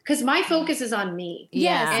my focus is on me.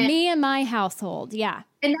 Yes, me and my household. Yeah.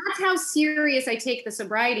 And that's how serious I take the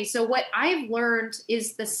sobriety. So what I've learned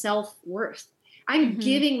is the self-worth. I'm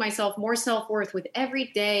giving myself more self-worth with every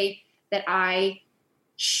day that I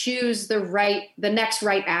choose the next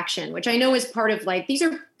right action, which I know is part of like, these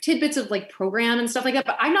are tidbits of like program and stuff like that,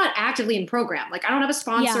 but I'm not actively in program. Like I don't have a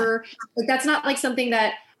sponsor. Yeah. Like that's not like something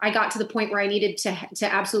that I got to the point where I needed to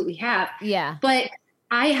absolutely have. Yeah. But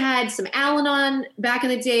I had some Al-Anon back in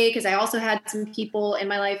the day because I also had some people in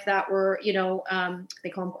my life that were, you know, they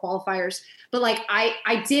call them qualifiers. But like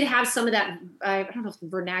I did have some of that. I don't know if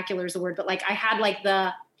vernacular is the word, but like I had like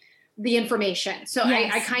the information. So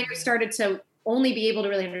I kind of started to only be able to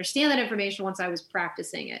really understand that information once I was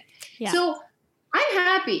practicing it. Yeah. So I'm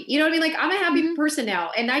happy. You know what I mean? Like I'm a happy person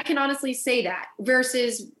now, and I can honestly say that.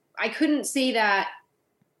 Versus I couldn't say that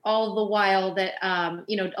all the while that,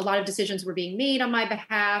 you know, a lot of decisions were being made on my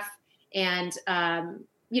behalf. And,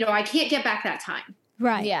 you know, I can't get back that time.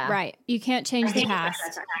 Right. Yeah. Right. You can't change the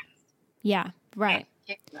past. Yeah. Right.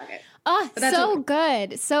 Oh, so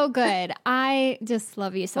good. So good. I just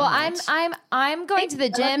love you so much. Well, I'm going to the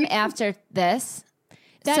gym after this.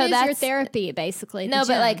 That's your therapy, basically. No,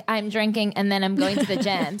 but like I'm drinking and then I'm going to the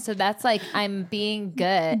gym. So that's like, I'm being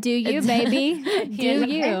good. Do you, baby? Do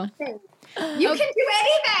you? You can do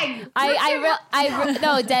anything.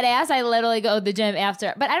 No, dead ass. I literally go to the gym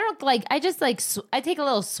after, but I don't like. I just like. I take a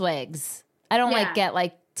little swigs. I don't like get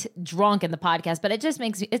like drunk in the podcast, but it just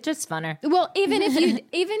makes me. It's just funner. Well, even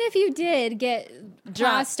if you did get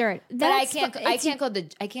plastered, but I can't go to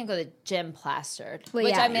the gym plastered. Well,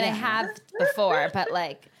 which I mean I have before, but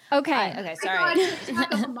like. Okay. Sorry.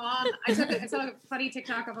 I saw a funny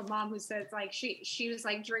TikTok of a mom who says like she was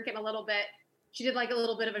like drinking a little bit. She did like a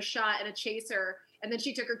little bit of a shot and a chaser, and then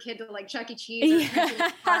she took her kid to like Chuck E. Cheese.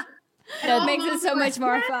 That makes it so much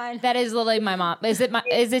more fun. That is literally my mom. Is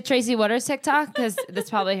it Tracy Waters' TikTok? Because that's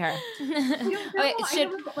probably her.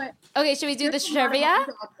 Should we do the trivia?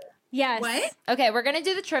 Yes. What? Okay, we're gonna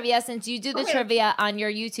do the trivia since you do the trivia on your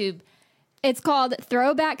YouTube. It's called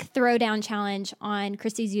Throwback Throwdown Challenge on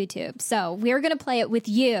Christy's YouTube. So we're gonna play it with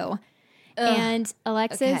you and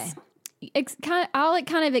Alexis. Okay. I'll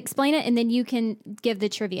kind of explain it and then you can give the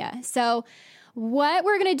trivia. So what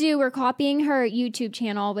we're going to do, we're copying her YouTube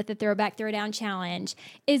channel with the Throwback Throwdown Challenge,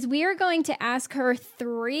 is we are going to ask her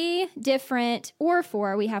 3 different, or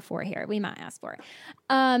 4, we have 4 here, we might ask 4,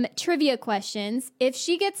 trivia questions. If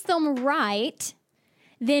she gets them right,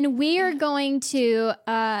 then we are going to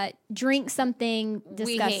drink something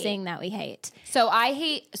disgusting that we hate. So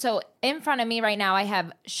in front of me right now, I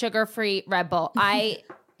have sugar-free Red Bull. I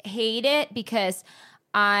hate it because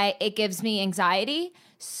it gives me anxiety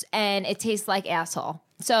and it tastes like asshole.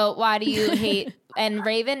 So why do you hate? And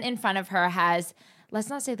Raven in front of her has, let's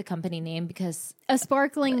not say the company name because a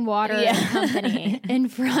sparkling water company in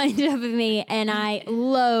front of me, and I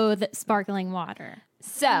loathe sparkling water.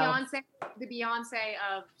 So the Beyonce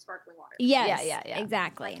of sparkling water. Yes, yeah.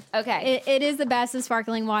 Exactly. Okay. It is the best of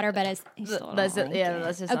sparkling water, but it's let's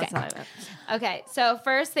just not talk about it. Okay, so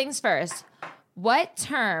first things first. What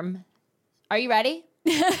term? Are you ready?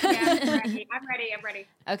 Yeah, I'm ready.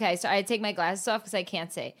 Okay, so I take my glasses off because I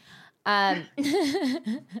can't see. I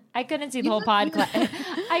couldn't see the whole podcast.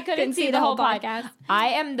 I couldn't see the whole podcast. I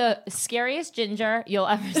am the scariest ginger you'll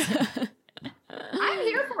ever see. I'm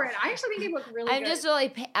here for it. I actually think they look really good.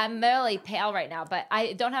 I'm really pale right now, but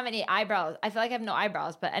I don't have any eyebrows. I feel like I have no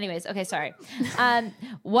eyebrows, but anyways, okay, sorry.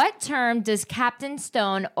 What term does Captain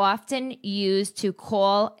Stone often use to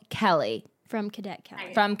call Kelly? From Cadet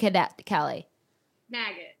Kelly. From Cadet Kelly.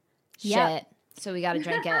 Maggot. Shit. So we got to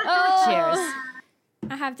drink it. Oh. Cheers.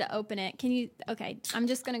 I have to open it. Can you? Okay, I'm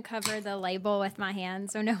just going to cover the label with my hand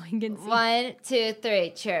so no one can see. 1, 2,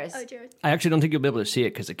 3. Cheers. Oh, cheers. I actually don't think you'll be able to see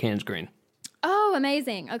it because the can's green. Oh,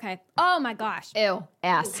 amazing. Okay. Oh, my gosh. Ew.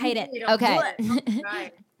 Ass. Hate it. Okay.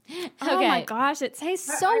 Right. Oh, my gosh. It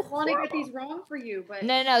tastes so I want to horrible. get these wrong for you, but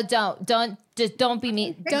No, don't be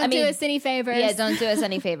mean. Don't do us any favors. Yeah, don't do us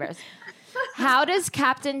any favors. How does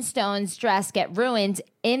Captain Stone's dress get ruined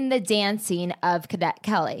in the dance scene of Cadet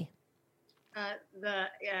Kelly?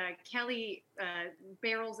 Kelly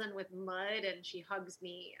barrels in with mud and she hugs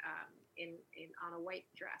me in on a white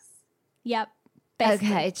dress. Yep. Basically.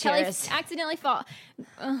 Okay, Kelly cheers. accidentally fall.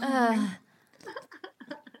 I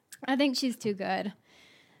think she's too good.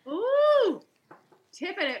 Ooh,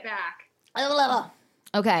 tipping it back.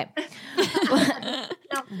 Okay.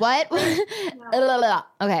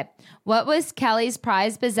 Okay. What was Kelly's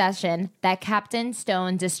prized possession that Captain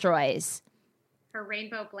Stone destroys? Her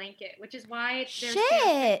rainbow blanket, which is why there's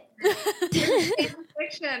Shit.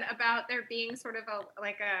 fiction about there being sort of a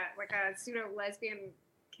pseudo lesbian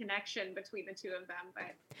connection between the two of them.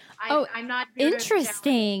 But I'm not here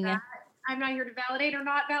interesting. I'm not here to validate or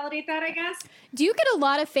not validate that, I guess. Do you get a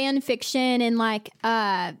lot of fan fiction and like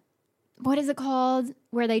what is it called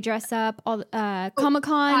where they dress up all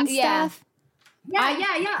Comic-Con stuff?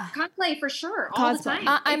 Yeah. Cosplay for sure. All the time.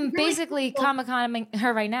 I'm basically Comic-Con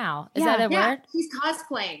her right now. Is that a word? She's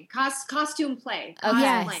cosplaying. Costume play. Okay.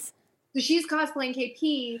 Yes. So she's cosplaying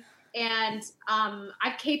KP, and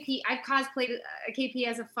I've cosplayed a KP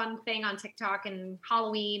as a fun thing on TikTok and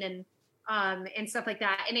Halloween and stuff like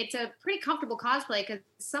that. And it's a pretty comfortable cosplay because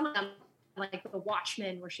some of them, like the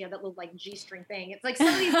Watchmen, where she had that little like G-string thing. It's like some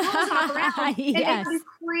of these girls hop around and they have these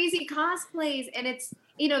crazy cosplays, and it's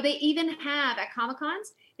they even have at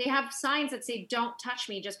Comic-Cons they have signs that say "Don't touch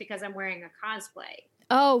me" just because I'm wearing a cosplay.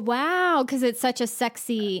 Oh wow, because it's such a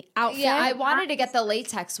sexy outfit. Yeah, I wanted to get the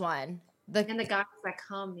latex one. And the guys that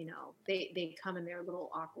come, they come and they're a little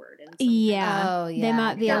awkward. And yeah, they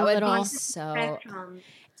might be a little.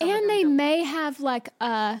 And they may have like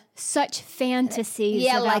such fantasies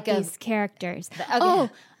about these characters.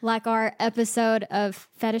 Like our episode of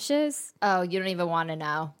fetishes. Oh, you don't even want to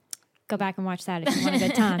know. Go back and watch that if you want a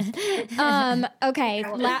good time. Okay,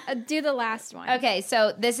 do the last one. Okay,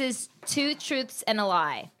 so this is 2 truths and a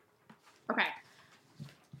lie. Okay.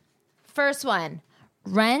 First one.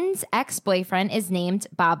 Ren's ex-boyfriend is named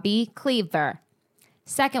Bobby Cleaver.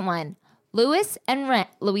 Second one. Louis. Okay,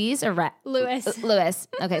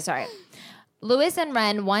 sorry. Louis and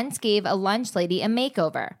Ren once gave a lunch lady a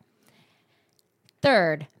makeover.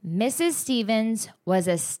 Third, Mrs. Stevens was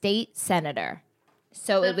a state senator.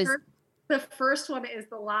 So the first one is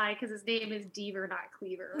the lie because his name is Deaver, not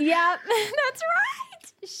Cleaver. Yep, that's right.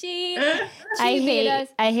 I hate you.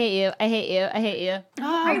 I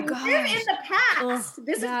live in the past.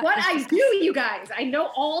 This is what I do, you guys. I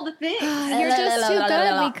know all the things. You're just too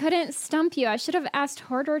good. We couldn't stump you. I should have asked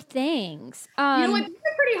harder things. You know what? These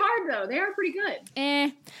are pretty hard, though. They are pretty good.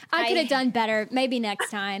 I could have done better. Maybe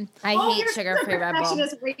next time. I hate sugar-free Red Bull. You're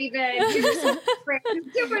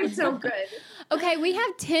doing so good. Okay, we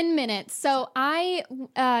have 10 minutes. So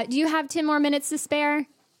do you have 10 more minutes to spare?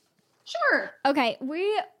 Sure. Okay,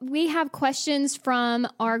 we have questions from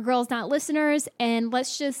our Girls Not listeners, and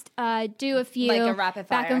let's just do a few like a rapid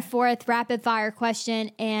fire. Back and forth rapid fire question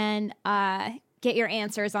and get your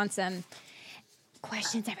answers on some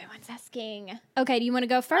questions everyone's asking. Okay, do you want to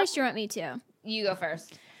go first or you want me to? You go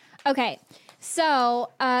first. Okay,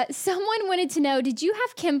 So, someone wanted to know, did you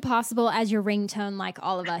have Kim Possible as your ringtone like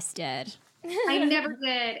all of us did? I never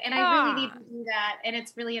did, and I really need to do that, and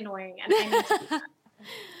it's really annoying. And I need to do that.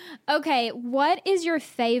 Okay, what is your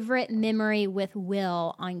favorite memory with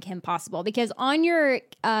Will on Kim Possible? Because on your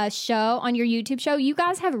show, on your YouTube show, you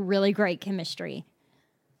guys have really great chemistry.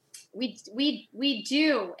 We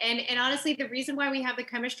do, and honestly, the reason why we have the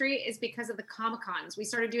chemistry is because of the Comic-Cons. We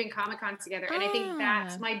started doing Comic-Cons together, and I think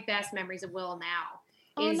that's my best memories of Will now.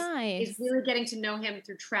 Nice. Is really getting to know him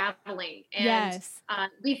through traveling. And yes.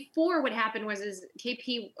 Before, what happened was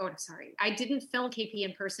KP. Oh, sorry, I didn't film KP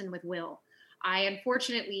in person with Will. I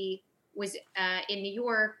unfortunately was in New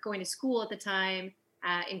York going to school at the time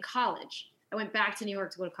in college. I went back to New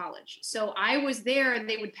York to go to college. So I was there and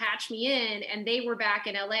they would patch me in, and they were back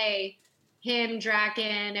in LA. Him,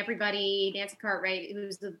 Draken, everybody, Nancy Cartwright,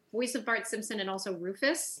 who's the voice of Bart Simpson and also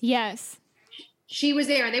Rufus. Yes. She was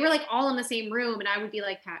there, and they were like all in the same room, and I would be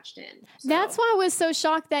like patched in. So. That's why I was so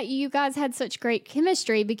shocked that you guys had such great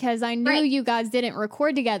chemistry, because I knew you guys didn't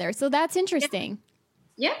record together. So that's interesting.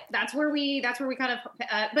 Yeah, that's where we kind of,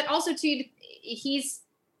 but also too, he's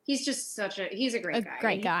just he's a great guy.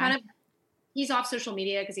 Great guy. He's off social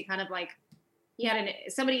media because he kind of like, he had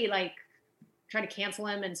somebody like try to cancel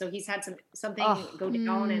him, and so he's had something go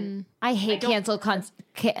down. And I hate cancel culture.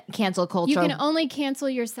 You can only cancel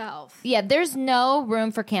yourself. Yeah, there's no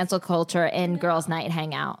room for cancel culture in Girls' Night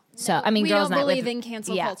Hangout. So I mean, we Girls' don't Night believe in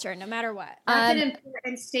cancel culture, no matter what. That's an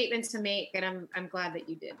important statement to make, and I'm glad that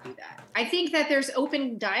you did do that. I think that there's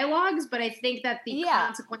open dialogues, but I think that the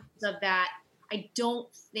consequences of that, I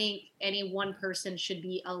don't think any one person should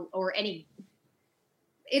be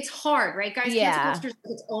it's hard, right, guys? Cancel culture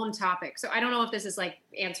is its own topic. So I don't know if this is like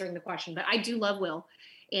answering the question, but I do love Will,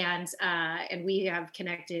 and we have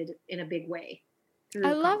connected in a big way.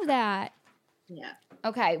 I love that. Yeah.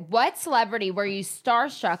 Okay. What celebrity were you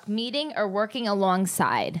starstruck meeting or working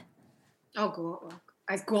alongside? Oh,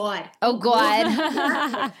 God. Oh,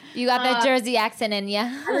 God. You got that Jersey accent in you.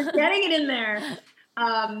 I was getting it in there.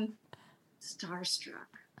 Starstruck.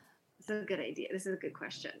 This is a good idea. This is a good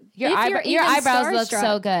question. Your eyebrows look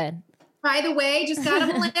so good. By the way, just got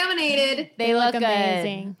them laminated. They look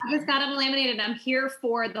amazing. I just got them laminated. I'm here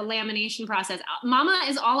for the lamination process. Mama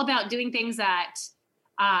is all about doing things that,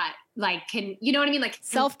 you know what I mean? Like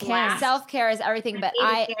self-care. Self-care is everything, but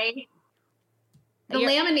the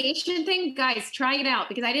lamination thing, guys, try it out,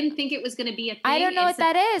 because I didn't think it was going to be a thing. I don't know what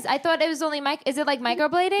that is. I thought it was only is it like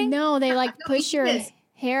microblading? No, they push your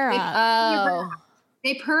hair up.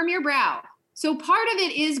 They perm your brow. So part of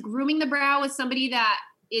it is grooming the brow with somebody that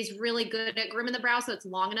is really good at grooming the brow so it's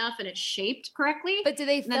long enough and it's shaped correctly. But do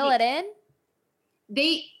they fill it in?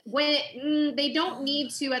 They don't need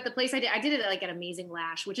to at the place I did it like at Amazing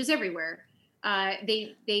Lash, which is everywhere.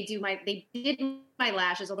 They did my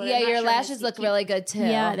lashes. Although your lashes look really good too.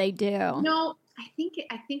 Yeah, they do. No, I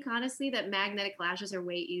think honestly that magnetic lashes are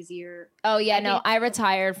way easier. Oh yeah, I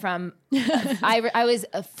retired from. I was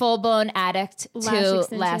a full blown addict to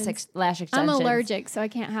lash extensions. I'm allergic, so I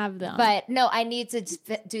can't have them. But no, I need to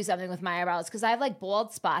do something with my eyebrows because I have like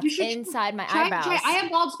bald spots inside my eyebrows. I have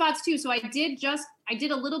bald spots too, so I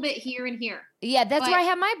did a little bit here and here. Yeah, that's where I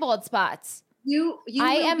have my bald spots.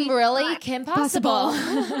 I am really Kim Possible.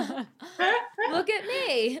 Look at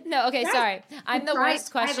me. No, okay, sorry. I'm the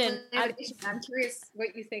worst question. I'm curious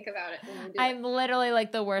what you think about it. I'm literally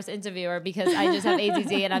like the worst interviewer because I just have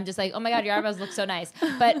AZD and I'm just like, oh my God, your eyebrows look so nice.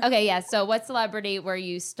 But okay, yeah. So what celebrity were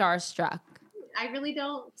you starstruck? I really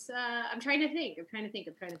don't. I'm trying to think.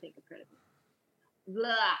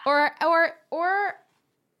 Blah. Or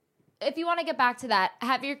if you want to get back to that,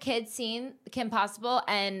 have your kids seen Kim Possible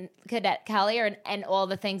and Cadet Kelly and all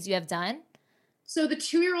the things you have done? So the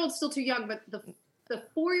 2-year-old's still too young, but the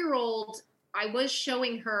 4-year-old, I was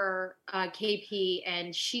showing her KP,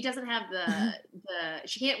 and she doesn't have the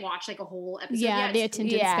she can't watch like a whole episode. Yeah, the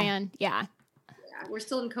attention span. Yeah. We're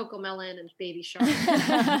still in Coco Melon and Baby Shark.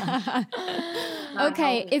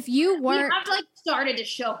 Okay, if you weren't, I've like started to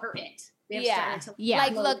show her it.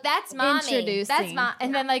 Like, look, that's mommy. That's mom.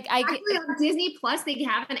 And then like actually on Disney Plus, they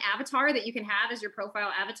have an avatar that you can have as your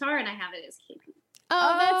profile avatar, and I have it as KP.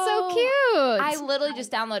 Oh, that's so cute. I literally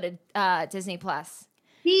just downloaded Disney Plus.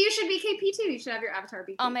 You should be KP too. You should have your avatar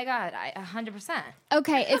be KP. Oh my God, 100%.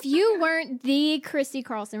 Okay, if you weren't the Christy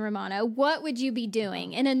Carlson Romano, what would you be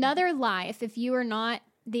doing in another life if you were not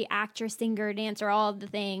the actress, singer, dancer, all of the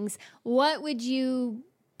things? What would you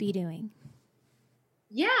be doing?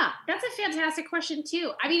 Yeah, that's a fantastic question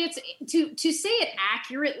too. I mean, it's to say it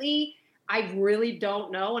accurately, I really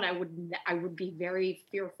don't know, and I would be very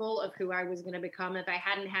fearful of who I was going to become if I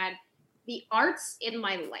hadn't had the arts in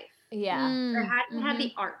my life. Yeah. or hadn't had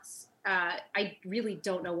the arts, I really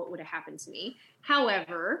don't know what would have happened to me.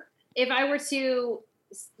 However, if I were to,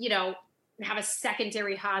 have a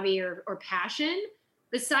secondary hobby or passion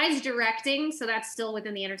besides directing, so that's still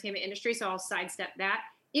within the entertainment industry, so I'll sidestep that.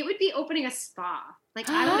 It would be opening a spa. Like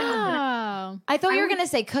I would. I thought you were going to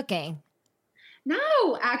say cooking.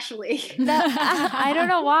 No, actually. I don't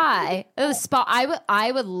know why. Spa.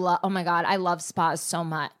 I would love. Oh my god, I love spas so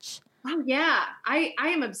much. Oh yeah, I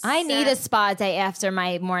am obsessed. I need a spa day after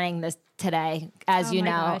my morning today, as you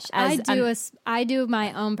know. Gosh. I do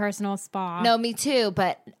my own personal spa. No, me too.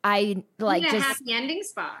 But I like just a happy ending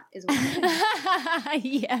spa is what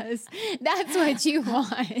yes, that's what you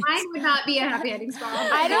want. I would not be a happy ending spa.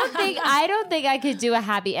 I don't think I could do a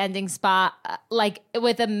happy ending spa like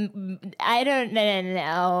with a. I don't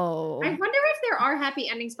know. I wonder if there are happy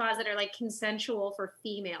ending spas that are like consensual for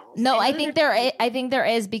females. No, I think there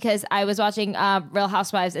is because I was watching Real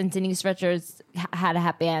Housewives and Denise Richards had a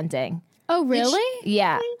happy ending. Oh, really?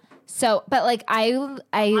 Yeah. So, but like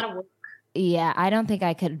yeah, I don't think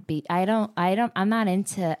I could be. I'm not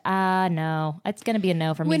into. No, it's gonna be a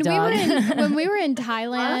no for me. When we were in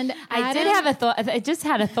Thailand, I did have a thought. I just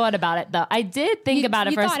had a thought about it though. I did think about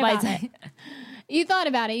it for a split. You thought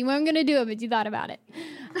about it. You weren't going to do it, but you thought about it.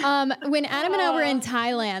 When Adam and I were in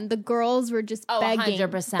Thailand, the girls were just begging,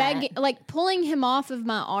 100%. like pulling him off of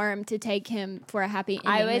my arm to take him for a happy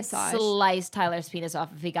ending massage. I would slice Tyler's penis off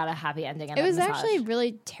if he got a happy ending. It was actually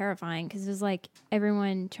really terrifying because it was like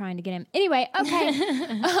everyone trying to get him. Anyway,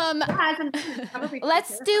 okay.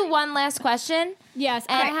 Let's do one last question. Yes,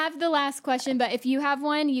 I have the last question, but if you have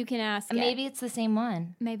one, you can ask. Maybe it's the same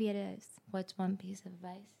one. Maybe it is. What's one piece of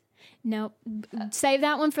advice? Nope. Save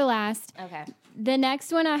that one for last. Okay. The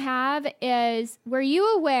next one I have is, were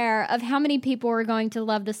you aware of how many people were going to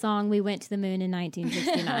love the song We Went to the Moon in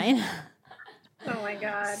 1969? Oh my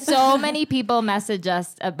God. So many people message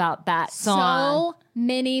us about that song. So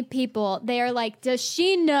many people. They are like, does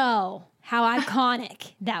she know how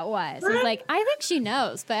iconic that was? I was like, I think she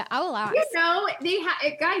knows, but I will ask.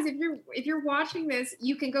 Guys, if you're watching this,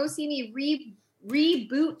 you can go see me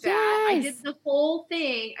reboot that. Yes. I did the whole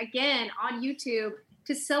thing again on YouTube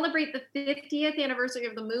to celebrate the 50th anniversary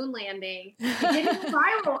of the moon landing. It didn't go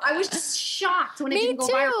viral. I was just shocked when it didn't go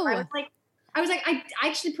viral. I was like, I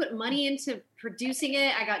actually put money into producing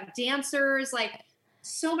it. I got dancers, like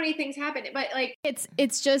so many things happened. But like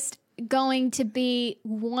it's just going to be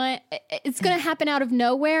it's going to happen out of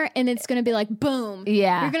nowhere, and it's going to be like boom.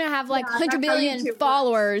 Yeah. You're going to have like 100 million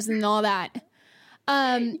followers and all that.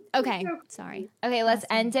 Okay. Sorry. Okay, let's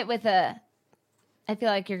end it with I feel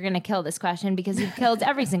like you're going to kill this question because you've killed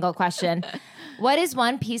every single question. What is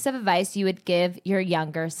one piece of advice you would give your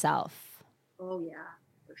younger self? Oh yeah,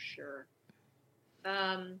 for sure.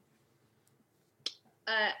 I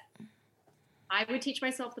would teach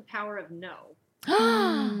myself the power of no.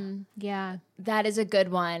 Yeah. That is a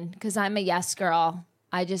good one because I'm a yes girl.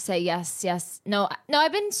 I just say yes, yes. No,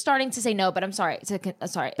 I've been starting to say no, but I'm sorry.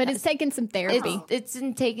 Sorry. But it's taken some therapy. It's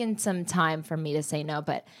taken some time for me to say no,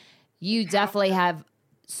 but you definitely have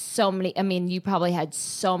so many. I mean, you probably had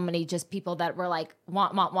so many just people that were like,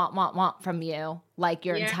 want from you, like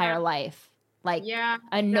your entire life. Like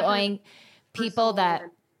annoying people that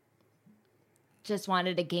just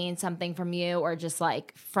wanted to gain something from you or just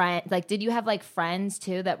like friend. Like, did you have like friends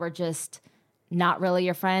too that were just not really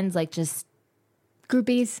your friends? Like just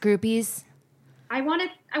Groupies. I want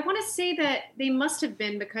to say that they must have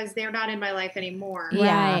been because they're not in my life anymore.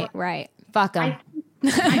 Yeah. Right. Fuck them.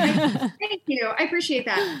 Thank you. I appreciate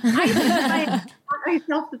that. I taught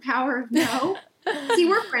myself the power of no. See,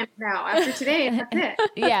 we're friends now after today, and that's it.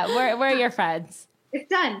 Yeah, we're your friends. It's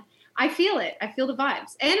done. I feel it. I feel the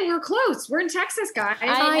vibes. And we're close. We're in Texas, guys.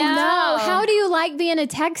 I know. How do you like being a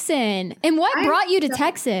Texan? And what brought you to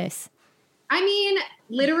Texas? I mean,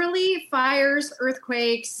 literally fires,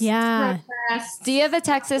 earthquakes, protests. Do you have a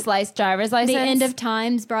Texas driver's license? The end of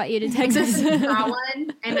times brought you to Texas. Got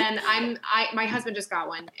one, and then my husband just got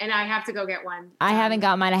one, and I have to go get one. I haven't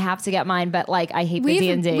got mine. I have to get mine, but like I hate the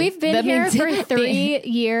D&D. We've been here for 3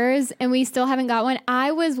 years, and we still haven't got one.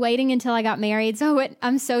 I was waiting until I got married, so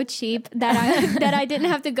I'm so cheap that I didn't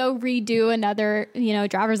have to go redo another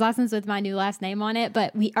driver's license with my new last name on it.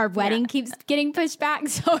 But our wedding keeps getting pushed back,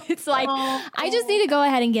 so it's like I just need to go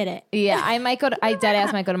ahead and get it. Yeah, I might go. I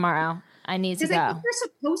deadass might go tomorrow. I need to go. I think you're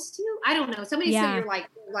supposed to. I don't know. Somebody said you're like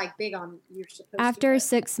big on you're supposed to. After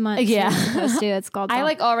 6 months, yeah, you're supposed to. It's called. I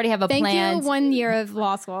already have a plan. Thank you. 1 year of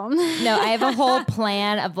law school. No, I have a whole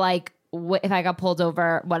plan of like if I got pulled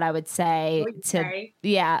over, what I would say to.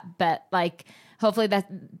 Yeah, but like hopefully that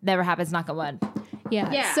never happens. Knock on wood.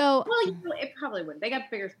 Yeah. So, well, it probably wouldn't. They got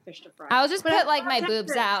bigger fish to fry. I'll just put like my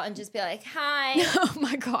boobs out and just be like, "Hi." oh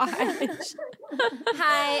my gosh.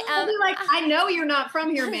 Hi. I'll be like, I know you're not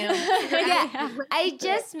from here, ma'am. Yeah, I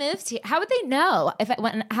just moved here. How would they know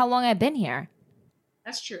how long I've been here?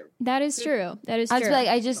 That's true. That is true. That is true. I was like,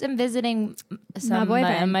 I just am visiting My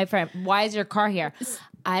boyfriend. my friend. Why is your car here?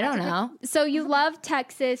 I don't know. So you love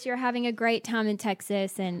Texas. You're having a great time in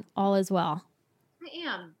Texas, and all is well.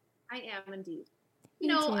 I am indeed. Me You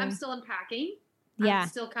know, too. I'm still unpacking. Yeah. I'm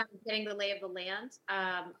still kind of getting the lay of the land.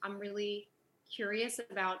 I'm really curious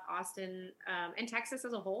about Austin and Texas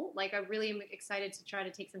as a whole. Like, I really am excited to try to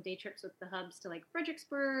take some day trips with the hubs to like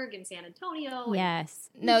Fredericksburg and San Antonio. And Yes.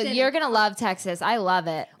 No, you're gonna love Texas. I love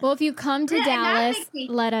it. Well, if you come to Yeah, and that Dallas, makes me-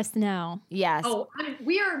 let us know. Yes. Oh,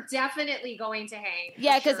 we are definitely going to hang.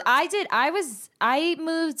 Yeah, for because sure. I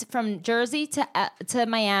moved from Jersey to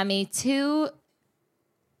Miami to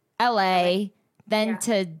LA, then Yeah.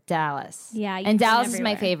 to Dallas. Yeah, you've and been Dallas is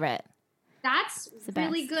my everywhere. favorite. That's the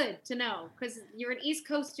really best. good to know because you're an East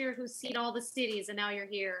Coaster who's seen all the cities and now you're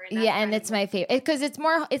here. And that's Yeah, and kind of it's my favorite because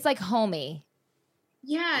it's like homey.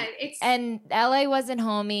 Yeah, it's And LA wasn't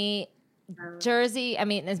homey. Um, Jersey, I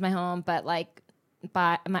mean, is my home, but like,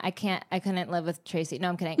 I couldn't live with Tracy. No,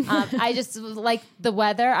 I'm kidding. I just like the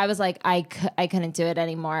weather. I was like, I couldn't do it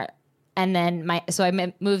anymore. And then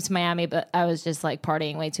I moved to Miami, but I was just like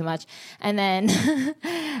partying way too much. And then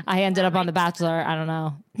I ended up on The Bachelor. I don't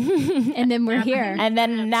know. And then we're here. And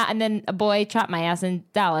then a boy trapped my ass in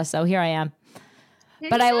Dallas. So here I am. there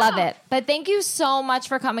But you I love go. it. But thank you so much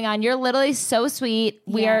for coming on. You're literally so sweet.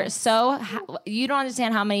 We are Yes. you don't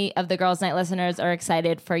understand how many of the Girls Night listeners are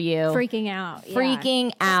excited for you. Freaking out. Yeah.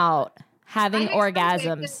 Freaking out. Having I'm excited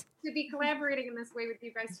orgasms. to be collaborating in this way with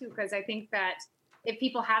you guys too, because I think that if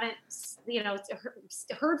people haven't,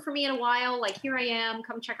 heard from me in a while, like here I am,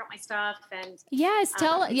 come check out my stuff. And Yes.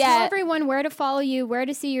 Tell everyone where to follow you, where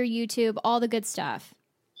to see your YouTube, all the good stuff.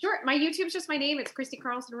 sure, my YouTube's just my name. It's Christy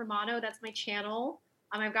Carlson Romano. That's my channel.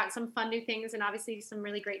 I've got some fun new things and obviously some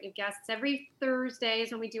really great new guests. Every Thursday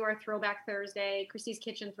is when we do our Throwback Thursday, Christy's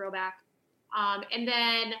Kitchen Throwback. And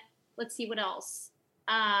then let's see what else.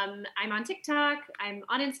 I'm on TikTok. I'm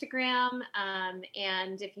on Instagram.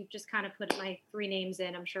 And if you just kind of put my 3 names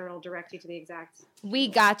in, I'm sure it'll direct you to the exact. We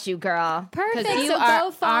got you, girl. 'Cause Perfect. you So are-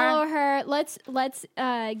 go follow her. Let's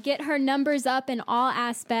get her numbers up in all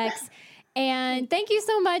aspects. And thank you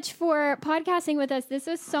so much for podcasting with us. This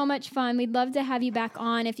was so much fun. We'd love to have you back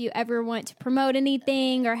on. If you ever want to promote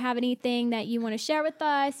anything or have anything that you want to share with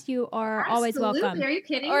us, you are always Absolutely. welcome. Are you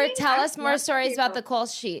kidding Or me? tell I'd us more love stories to. about the call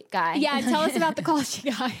sheet guy. Yeah, tell us about the call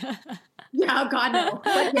she got. Yeah, oh God, no.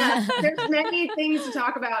 But yes, there's many things to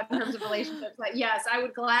talk about in terms of relationships. But yes, I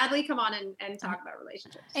would gladly come on and talk about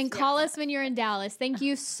relationships. And call us when you're in Dallas. Thank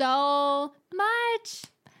you so much.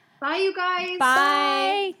 Bye, you guys.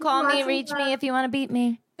 Bye. Call me, Lots of reach love. me if you want to beat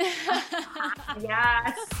me.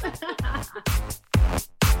 Yes.